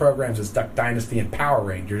licensed programs as Duck Dynasty and Power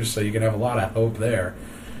Rangers, so you can have a lot of hope there.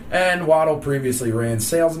 And Waddle previously ran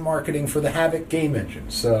sales and marketing for the Havoc game engine.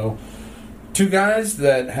 So, two guys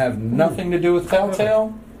that have nothing to do with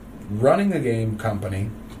Telltale running the game company.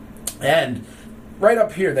 And right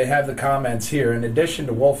up here, they have the comments here. In addition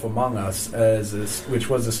to Wolf Among Us, which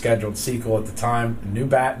was a scheduled sequel at the time, new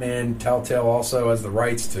Batman, Telltale also has the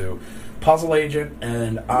rights to Puzzle Agent,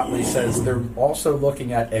 and Otley says they're also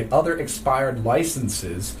looking at other expired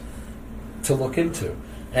licenses to look into.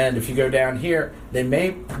 And if you go down here,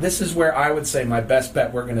 this is where I would say my best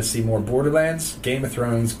bet we're going to see more Borderlands, Game of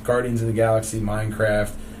Thrones, Guardians of the Galaxy,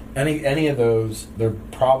 Minecraft. Any of those, they're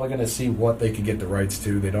probably going to see what they could get the rights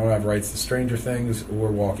to. They don't have rights to Stranger Things or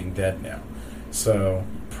Walking Dead now. So,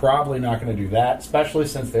 probably not going to do that, especially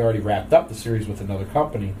since they already wrapped up the series with another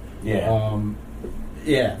company.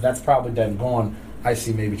 Yeah. That's probably dead and gone. I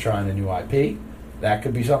see maybe trying a new IP. That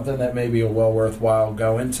could be something that may be worthwhile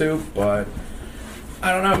go into, but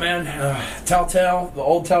I don't know, man. Telltale, the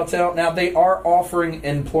old Telltale. Now, they are offering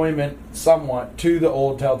employment somewhat to the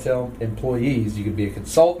old Telltale employees. You could be a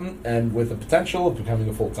consultant and with the potential of becoming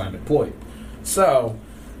a full-time employee. So,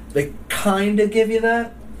 they kind of give you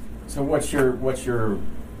that. So where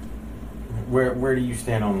do you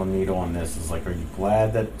stand on the needle on this? Is like, are you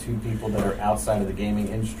glad that two people that are outside of the gaming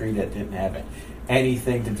industry that didn't have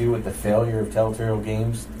anything to do with the failure of Telltale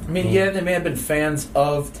Games? I mean, yeah, they may have been fans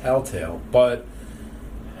of Telltale, but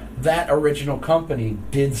that original company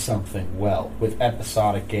did something well with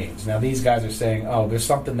episodic games. Now these guys are saying, "Oh, there's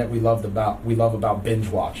something that we love about binge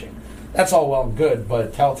watching." That's all well and good,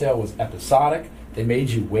 but Telltale was episodic. They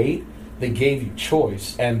made you wait. They gave you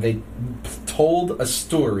choice, and they told a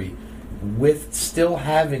story with still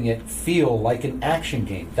having it feel like an action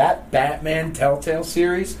game. That Batman Telltale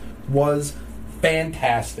series was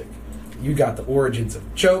fantastic. You got the origins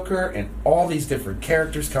of Joker and all these different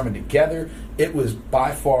characters coming together. It was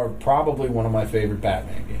by far probably one of my favorite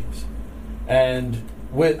Batman games. And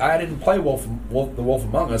I didn't play The Wolf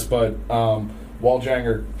Among Us, but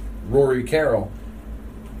Walljanger, Rory Carroll,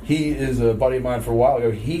 he is a buddy of mine for a while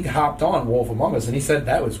ago. He hopped on Wolf Among Us, and he said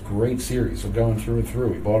that was a great series. So going through and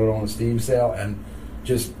through. He bought it on a Steam sale, and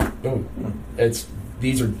just, boom.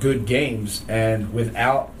 These are good games, and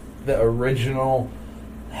without the original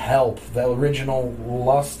help, the original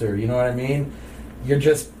luster, you know what I mean? You're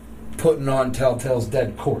just putting on Telltale's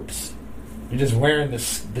dead corpse. You're just wearing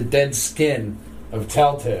the dead skin of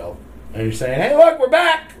Telltale, and you're saying, "Hey, look, we're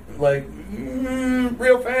back!" Like,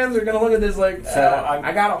 real fans are gonna look at this like,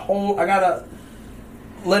 I gotta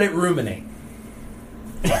let it ruminate.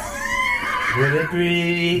 Let it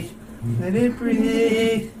breathe. Let it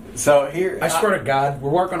breathe. So here, I swear to God, we're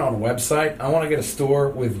working on a website. I want to get a store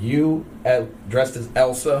with you dressed as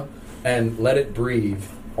Elsa and "Let It Breathe"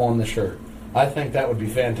 on the shirt. I think that would be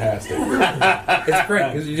fantastic. It's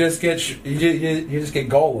great because you just get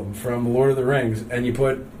Gollum from Lord of the Rings, and you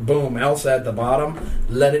put boom Elsa at the bottom,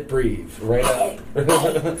 "Let It Breathe" right up,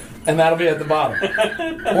 and that'll be at the bottom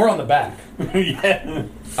or on the back. Yeah,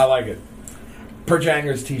 I like it.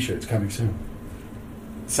 Perjanger's T-shirts coming soon.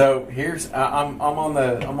 So here's I'm on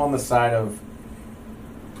the side of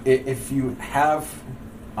if you have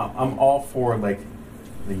I'm all for like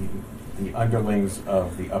the underlings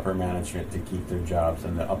of the upper management to keep their jobs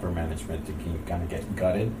and the upper management to keep kind of get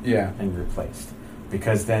gutted and replaced,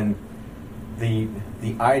 because then the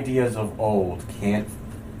ideas of old can't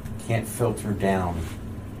filter down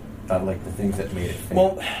like the things that made it famous.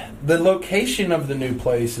 Well, the location of the new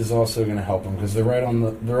place is also going to help them because they're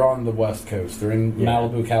on the West Coast. They're in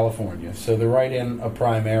Malibu, California, so they're right in a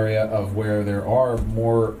prime area of where there are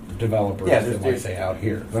more developers than like say out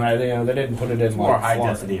here. They didn't put it in more like high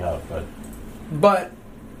Florida. density hub, But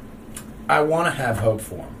I want to have hope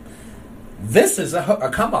for them. This is a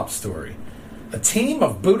come up story. A team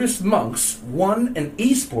of Buddhist monks won an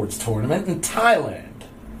esports tournament in Thailand.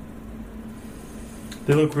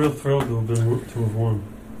 They look real thrilled to have won.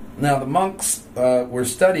 Now, the monks were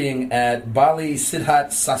studying at Bali Siddhat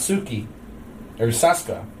Sasuki, or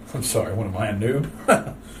Saska. I'm sorry, what am I, a noob?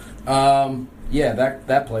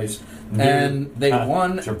 That place. Noob. And they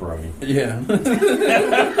won... Jabroni. Yeah.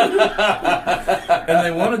 And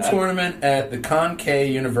they won a tournament at the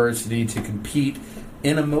Konkei University to compete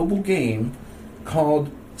in a mobile game called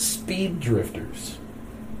Speed Drifters.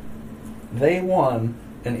 They won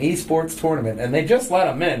an esports tournament, and they just let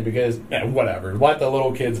them in because, whatever, let the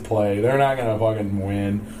little kids play. They're not going to fucking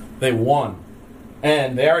win. They won.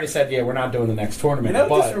 And they already said, we're not doing the next tournament. You know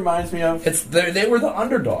what this reminds me of? They were the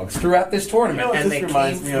underdogs throughout this tournament, and they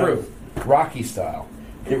came through. Rocky style.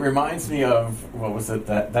 It reminds me of, what was it,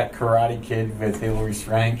 that Karate Kid with Hilary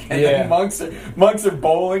Swank? And then monks are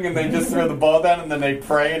bowling and they just throw the ball down and then they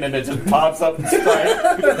pray and then it just pops up and strikes.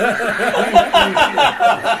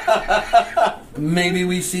 Maybe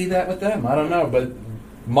we see that with them. I don't know, but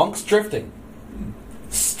monks drifting.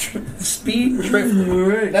 Speed drifting.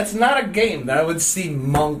 Right. That's not a game that I would see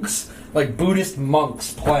monks, like Buddhist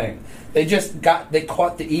monks, playing. They caught the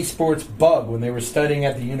esports bug when they were studying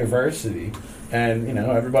at the university. And,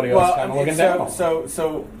 everybody else kind of looking down.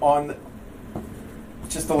 So on,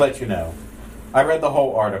 just to let you know, I read the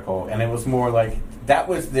whole article, and it was more like, that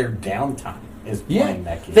was their downtime, is playing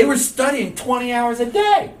that game. They were studying 20 hours a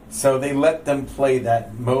day. So they let them play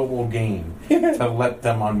that mobile game to let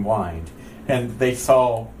them unwind. And they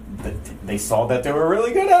saw that they were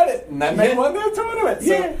really good at it, and then they won their tournament.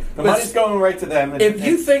 So the money's going right to them. If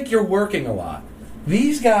you think you're working a lot,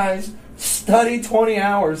 these guys study 20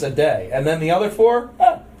 hours a day, and then the other 4,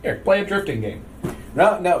 here, play a drifting game.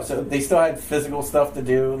 No. So they still had physical stuff to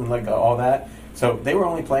do and like all that. So they were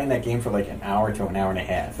only playing that game for like an hour to an hour and a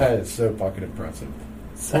half. That is so fucking impressive.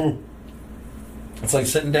 It's like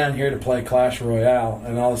sitting down here to play Clash Royale,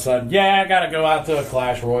 and all of a sudden, I gotta go out to a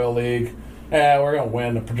Clash Royale League. We're gonna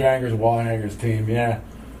win. The Projangers Wallhangers team.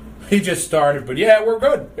 He just started, but we're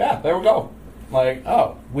good. There we go. Like,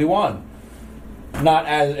 we won. Not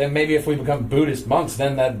as, and maybe if we become Buddhist monks,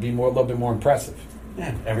 then that'd be a little bit more impressive.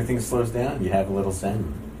 Yeah, everything slows down. You have a little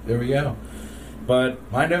zen. There we go. But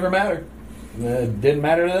mine never mattered. It didn't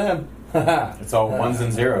matter to them. It's all ones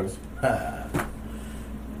and zeros.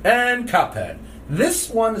 And Cuphead. This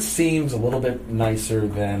one seems a little bit nicer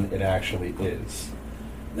than it actually is.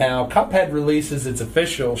 Now, Cuphead releases its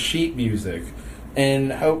official sheet music in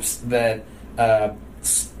hopes that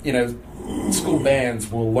school bands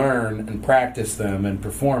will learn and practice them and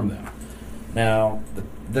perform them. Now,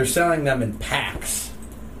 they're selling them in packs.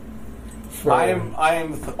 I am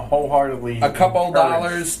wholeheartedly a couple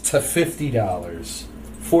dollars to $50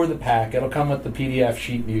 for the pack. It'll come with the PDF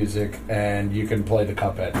sheet music, and you can play the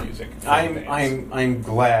Cuphead music. I'm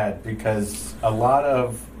glad because a lot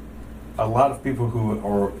of people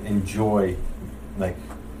who enjoy like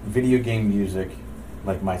video game music,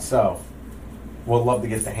 like myself, will love to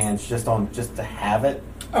get their hands just to have it.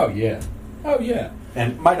 Oh yeah.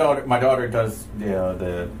 And my daughter does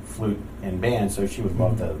the flute and band, so she would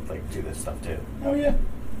love to like do this stuff too. Oh yeah.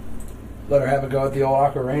 Let her have a go at the old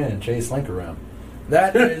ocarina and chase Link around.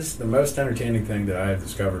 That is the most entertaining thing that I have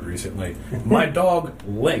discovered recently. My dog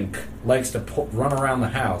Link likes to run around the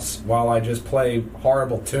house while I just play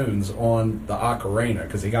horrible tunes on the ocarina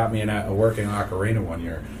because he got me a working ocarina one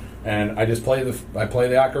year, and I just play the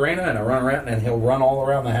ocarina and I run around and he'll run all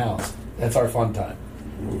around the house. That's our fun time.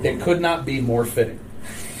 It could not be more fitting.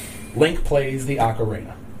 Link plays the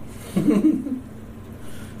ocarina.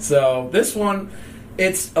 So this one,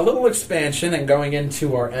 it's a little expansion and going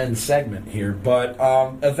into our end segment here, but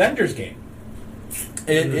Avengers game.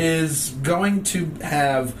 It is going to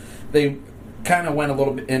have, they kind of went a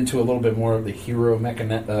little bit into a little bit more of the heroic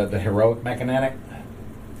mechanic,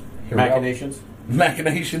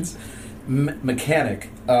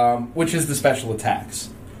 which is the special attacks.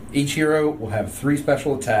 Each hero will have 3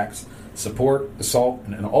 special attacks: support, assault,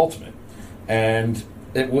 and an ultimate, and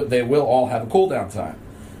they will all have a cooldown time.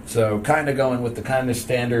 So kind of going with the kind of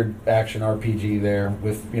standard action RPG there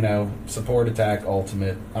with, support, attack,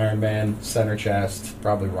 ultimate, Iron Man, center chest,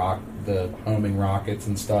 probably the homing rockets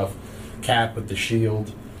and stuff, Cap with the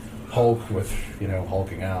shield, Hulk with,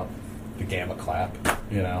 hulking out, the gamma clap.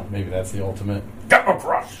 You know, maybe that's the ultimate. Got my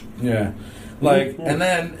crush. Yeah. Like, and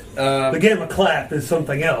then... the game of clap is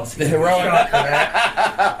something else. The heroic...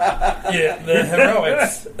 yeah, the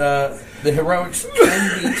heroics... the heroics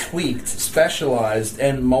can be tweaked, specialized,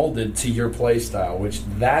 and molded to your playstyle, which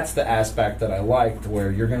that's the aspect that I liked,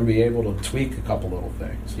 where you're going to be able to tweak a couple little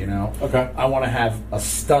things, you know? Okay. I want to have a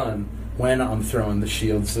stun when I'm throwing the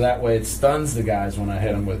shield, so that way it stuns the guys when I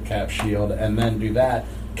hit them with cap shield, and then do that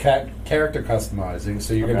character customizing,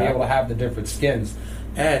 so you're going to be able to have the different skins.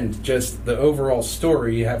 And just the overall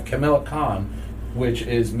story, you have Camilla Khan, which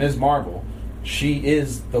is Ms. Marvel. She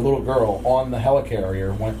is the little girl on the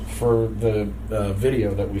helicarrier for the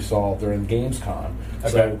video that we saw during Gamescom. Okay.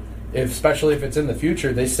 So, especially if it's in the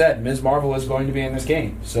future, they said Ms. Marvel is going to be in this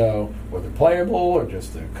game. So, whether playable or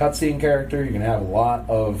just a cutscene character, you're going to have a lot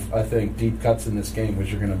of, I think, deep cuts in this game,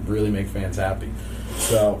 which are going to really make fans happy.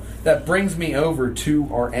 So, that brings me over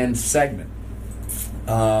to our end segment.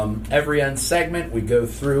 Every end segment, we go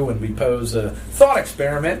through and we pose a thought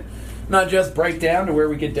experiment, not just break down to where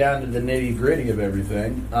we get down to the nitty gritty of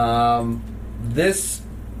everything. For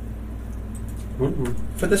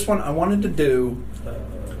this one, I wanted to do.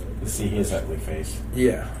 See his ugly face.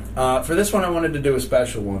 Yeah. For this one, I wanted to do a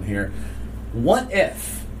special one here. What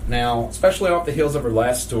if, now, especially off the heels of our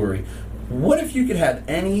last story, what if you could have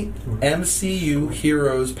any MCU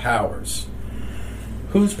hero's powers?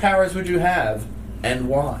 Whose powers would you have? And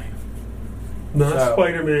why? Not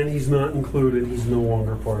Spider-Man. He's not included. He's no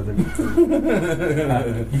longer part of the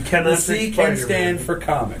group. You cannot. The C can stand for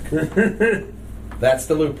comic. That's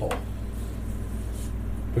the loophole.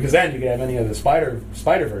 Because then you could have any of the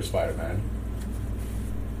Spider-Verse Spider-Man.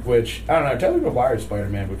 Which, I don't know, Tobey Maguire's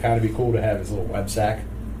Spider-Man would kind of be cool to have his little web sack.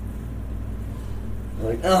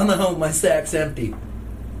 Like, oh no, my sack's empty.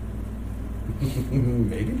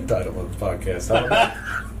 Maybe the title of the podcast. I don't know.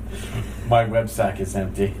 My web sack is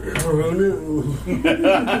empty. Oh no.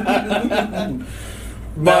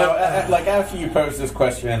 But like after you post this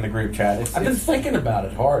question in the group chat, I've been thinking about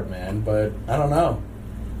it hard, man, but I don't know.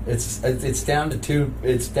 It's down to two.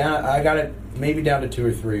 It's down. I got it maybe down to 2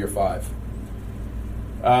 or 3 or 5.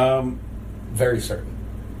 Very certain.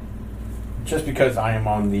 Just because I am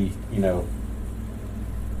on the,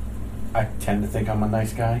 I tend to think I'm a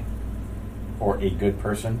nice guy or a good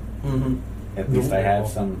person. Mm-hmm. At least I have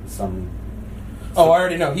some. Oh, I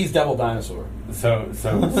already know. He's Devil Dinosaur. So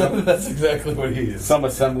that's exactly what he is. Some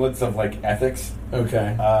semblance of like ethics.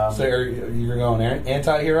 Okay. So you're going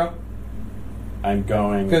anti-hero? I'm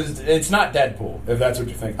going because it's not Deadpool. If that's what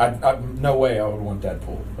you think, no way I would want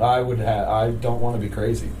Deadpool. I don't want to be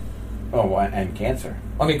crazy. Oh, and cancer.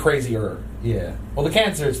 I mean, crazier. Yeah. Well, the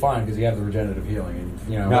cancer is fine because you have the regenerative healing, and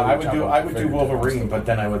No, I would do Wolverine, but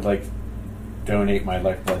then I would like donate my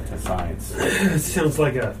lifeblood to science. It sounds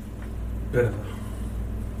like a bit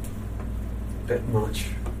much.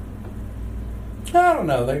 I don't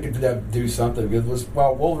know. They could do something. Because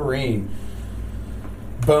Wolverine,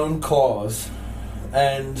 bone claws,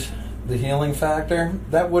 and the healing factor,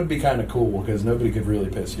 that would be kind of cool because nobody could really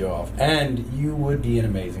piss you off. And you would be an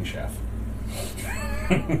amazing chef.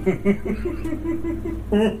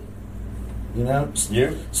 You know?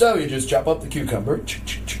 You? So you just chop up the cucumber,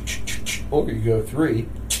 or you go 3.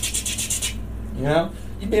 You know?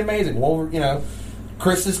 You'd be amazing.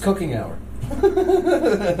 Chris's cooking hour.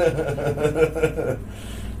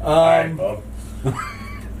 Alright, Bob.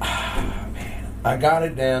 Man, I got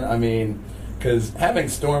it down. I mean, because having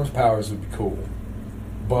Storm's powers would be cool,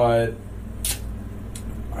 but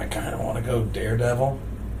I kind of want to go Daredevil.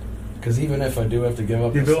 Because even if I do have to give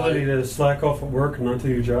up the ability to slack off at work and not do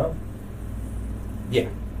your job.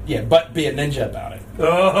 Yeah, but be a ninja about it.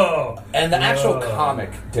 Oh, and the actual comic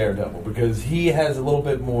Daredevil, because he has a little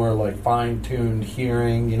bit more like fine-tuned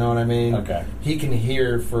hearing. You know what I mean? Okay. He can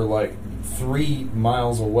hear for like 3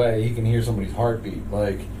 miles away. He can hear somebody's heartbeat.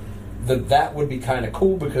 Like that would be kind of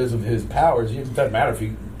cool because of his powers. It doesn't matter if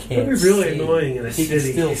he can't. That'd be really see. annoying in a he city.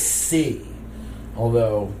 He can still see,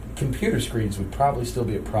 although computer screens would probably still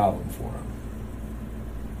be a problem for him.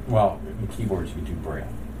 Well, in keyboards you do Braille.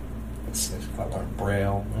 It's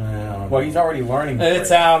Braille. Well, he's already learning It's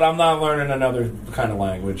Braille. out. I'm not learning another kind of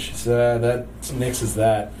language. So that mixes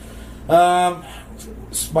that.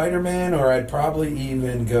 Spider-Man, or I'd probably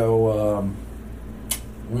even go...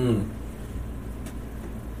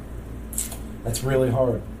 That's really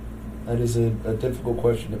hard. That is a difficult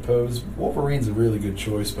question to pose. Wolverine's a really good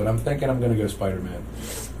choice, but I'm thinking I'm going to go Spider-Man.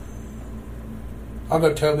 I'll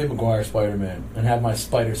go Tobey Maguire Spider-Man and have my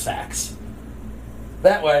spider sacks.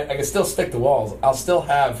 That way, I can still stick to walls. I'll still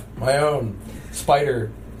have my own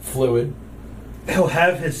spider fluid, He'll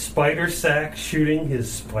have his spider sack shooting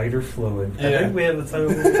his spider fluid. Yeah. I think we have the title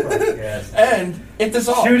of the podcast. And it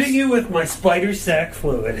dissolves. Shooting you with my spider sack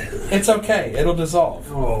fluid. It's okay. It'll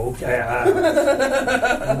dissolve. Oh, okay.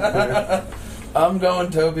 I'm going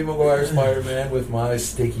Tobey Maguire Spider-Man with my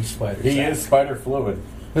sticky spider He sack. is spider fluid.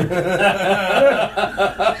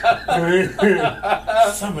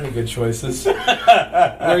 So many good choices.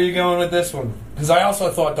 Where are you going with this one? Because I also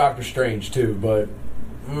thought Doctor Strange too, but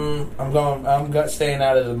I'm staying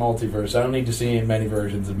out of the multiverse. I don't need to see many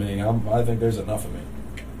versions of me. I think there's enough of me.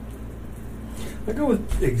 I go with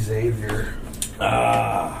Xavier.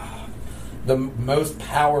 The most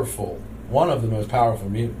powerful, one of the most powerful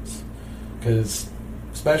mutants, because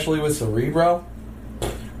especially with Cerebro,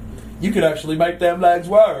 you could actually make them legs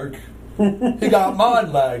work. He got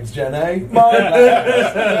mind legs, Jenny. Mind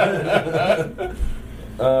legs.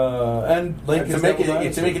 And Lincoln To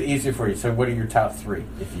make it easier for you, so what are your top 3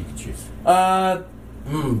 if you could choose?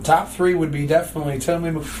 Top 3 would be definitely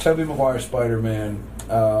Tobey Maguire Spider-Man.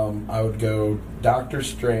 I would go Doctor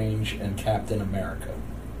Strange and Captain America.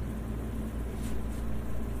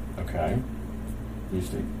 Okay. You,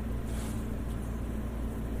 Steve?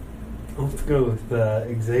 I'll have to go with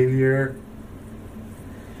Xavier.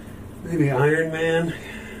 Maybe Iron Man.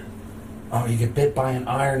 Oh, you get bit by an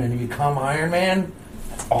iron and you become Iron Man?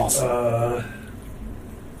 That's awesome.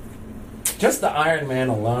 Just the Iron Man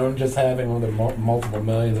alone, just having one of the multiple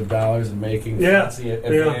millions of dollars and making fancy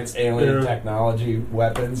advanced alien technology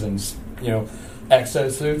weapons and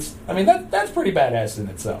exosuits. I mean, that's pretty badass in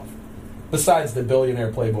itself. Besides the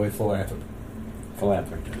billionaire playboy philanthropist.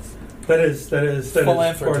 That is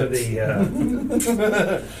part of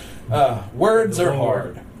the. Words are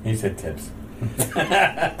hard. He said tips.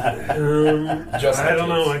 I don't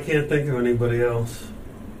know. I can't think of anybody else.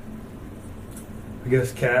 I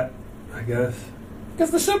guess Cap. Because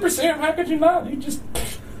the Super Serum, how could you not? You just.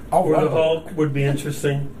 Or the Hulk would be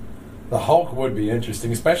interesting. The Hulk would be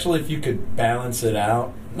interesting, especially if you could balance it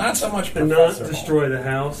out. Not so much and Professor not destroy the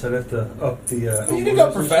house. I'd have to up the. You can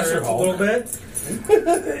go Professor Hulk a little bit.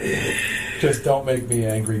 Just don't make me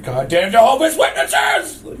angry. Goddamn Jehovah's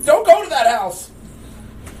Witnesses! Don't go to that house.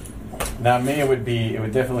 Now, me, it would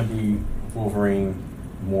definitely be Wolverine,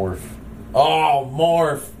 Morph. Oh,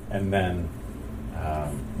 Morph. And then.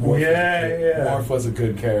 Morph was a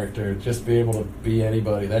good character. Just be able to be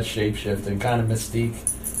anybody. That shapeshifting, kind of Mystique,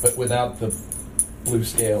 but without the blue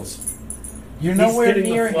scales. You're nowhere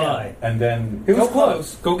near him. And then it was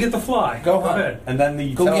close. Go get the fly. Go ahead. And then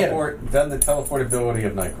the teleportability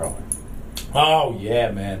of Nightcrawler. Oh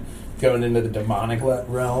yeah, man, going into the demonic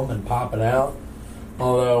realm and popping out.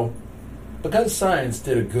 Although, because science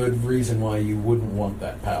did a good reason why you wouldn't want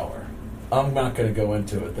that power. I'm not going to go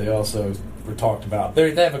into it. They also were talked about.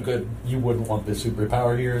 They have a good. You wouldn't want the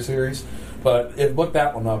superpower hero series, but look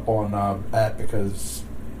that one up on because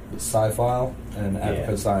Sci-Fi and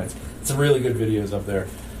because Science. Some really good videos up there.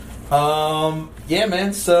 Yeah,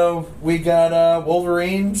 man. So we got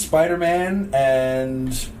Wolverine, Spider-Man,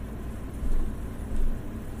 and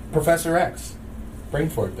Professor X. Brain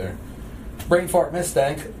fart there. Brain fart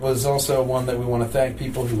Mistank was also one that we want to thank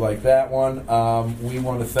people who like that one. We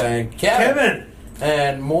want to thank Kevin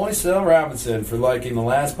and Moiselle Robinson for liking the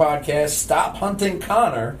last podcast, Stop Hunting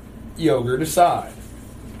Connor, Yogurt Aside,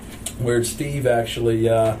 where Steve actually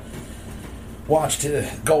watched a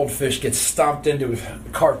goldfish get stomped into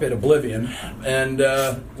carpet oblivion, and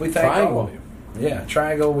we thank all of you. Yeah,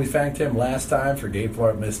 Triangle, we thanked him last time for Gay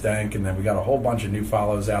Fart Mistank, and then we got a whole bunch of new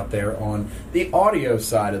follows out there on the audio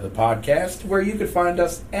side of the podcast, where you could find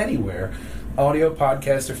us anywhere audio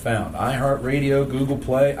podcasts are found. iHeartRadio, Google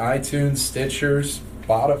Play, iTunes, Stitcher,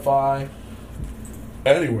 Spotify,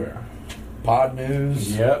 anywhere. Pod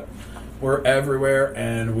News. Yep. We're everywhere,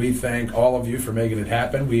 and we thank all of you for making it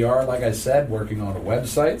happen. We are, like I said, working on a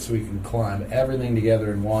website so we can climb everything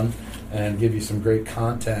together in one and give you some great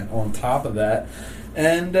content on top of that.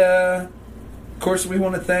 And, of course, we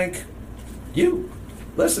want to thank you,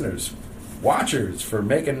 listeners, watchers, for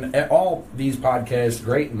making all these podcasts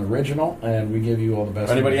great and original, and we give you all the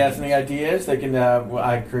best. If anybody has any ideas, they can.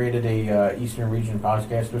 I created a Eastern Region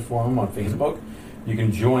Podcasters Forum on Facebook. You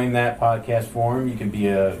can join that podcast forum. You can be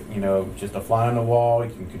just a fly on the wall.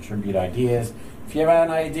 You can contribute ideas. If you have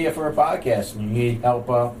an idea for a podcast and you need help,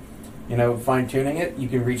 fine tuning it, you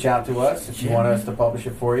can reach out to us. If you want us to publish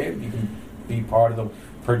it for you, you can be part of the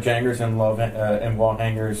Perjangers and Wall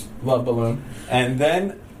Hangers Love Balloon. And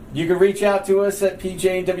then you can reach out to us at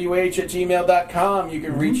pjwh@gmail.com. You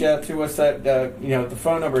can reach out to us at, the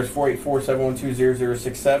phone number is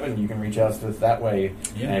 484-712-0067. You can reach out to us that way,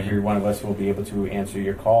 and every one of us will be able to answer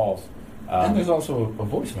your calls. And there's also a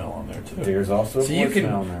voicemail on there, too. There's also a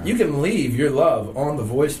voicemail on there. You can leave your love on the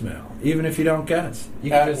voicemail, even if you don't get us.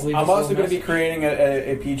 You can just leave I'm us also a going to be message. creating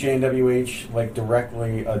a PJNWH, like,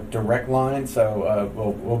 a direct line, so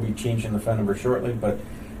we'll be changing the phone number shortly, but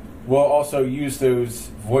we'll also use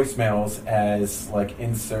those voicemails as, like,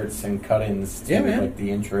 inserts and cut-ins to, like, the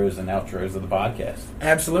intros and outros of the podcast.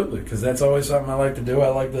 Absolutely, because that's always something I like to do. I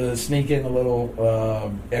like to sneak in a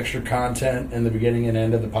little extra content in the beginning and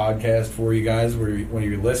end of the podcast for you guys when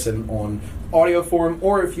you listen on audio form,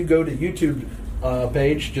 or if you go to YouTube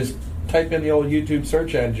page, just type in the old YouTube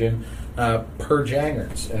search engine,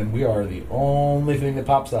 Perjangers, and we are the only thing that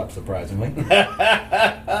pops up, surprisingly. Who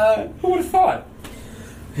would have thought?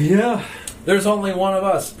 Yeah. There's only one of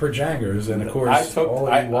us, Perjangers, and of course,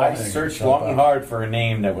 I searched long and hard for a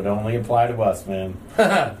name that would only apply to us, man.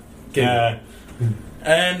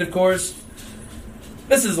 And of course,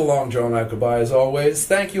 this is a long drawn out goodbye as always.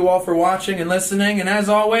 Thank you all for watching and listening, and as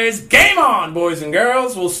always, game on, boys and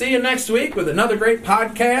girls. We'll see you next week with another great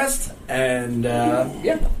podcast, and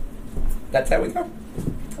that's how we go.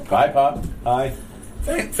 Bye, Bob. Bye.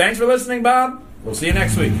 Thanks for listening, Bob. We'll see you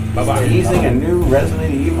next week. Bye-bye. Teasing a new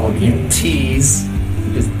Resident Evil game. You tease.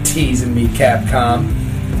 You're just teasing me, Capcom.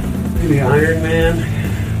 Maybe Iron Man.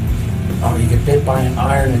 Oh, you get bit by an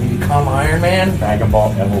iron and you become Iron Man? Dragon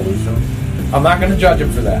Ball Evolution. I'm not going to judge him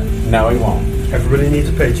for that. No, he won't. Everybody needs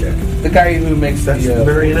a paycheck. The guy who makes That's the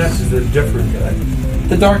Marionette is a different guy.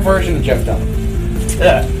 the dark version of Jeff Dunham.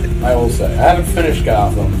 Yeah. I will say. I haven't finished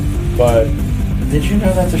Gotham, but did you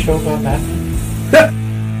know that's a show about Batman?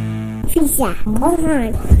 Pizza.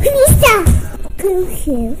 Pizza.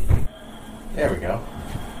 Cuckoo. There we go.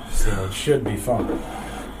 So it should be fun.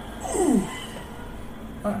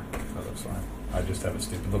 That looks fine. I just have a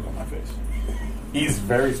stupid look on my face. He's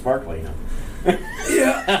very sparkly now.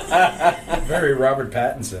 Yeah. Very Robert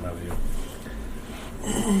Pattinson of you.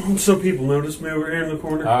 So people notice me over here in the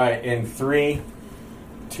corner. All right, in 3,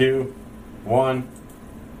 2, 1.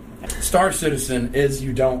 Star Citizen is,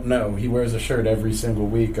 you don't know, he wears a shirt every single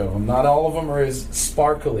week of them. Not all of them are as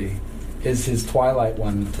sparkly as his Twilight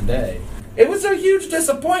one today. It was a huge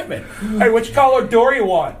disappointment. Hey, which color door you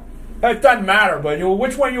want? It doesn't matter, but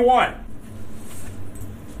which one you want?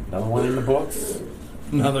 Another one in the books.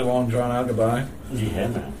 Another long drawn out goodbye. Yeah,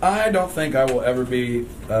 man. I don't think I will ever be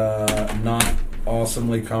not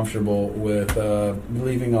awesomely comfortable with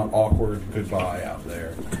leaving an awkward goodbye out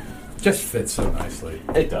there. Just fits so nicely.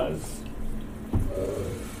 It does.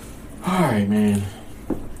 All right, man.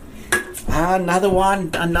 Another one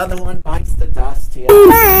bites the dust here.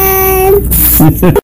 Bye.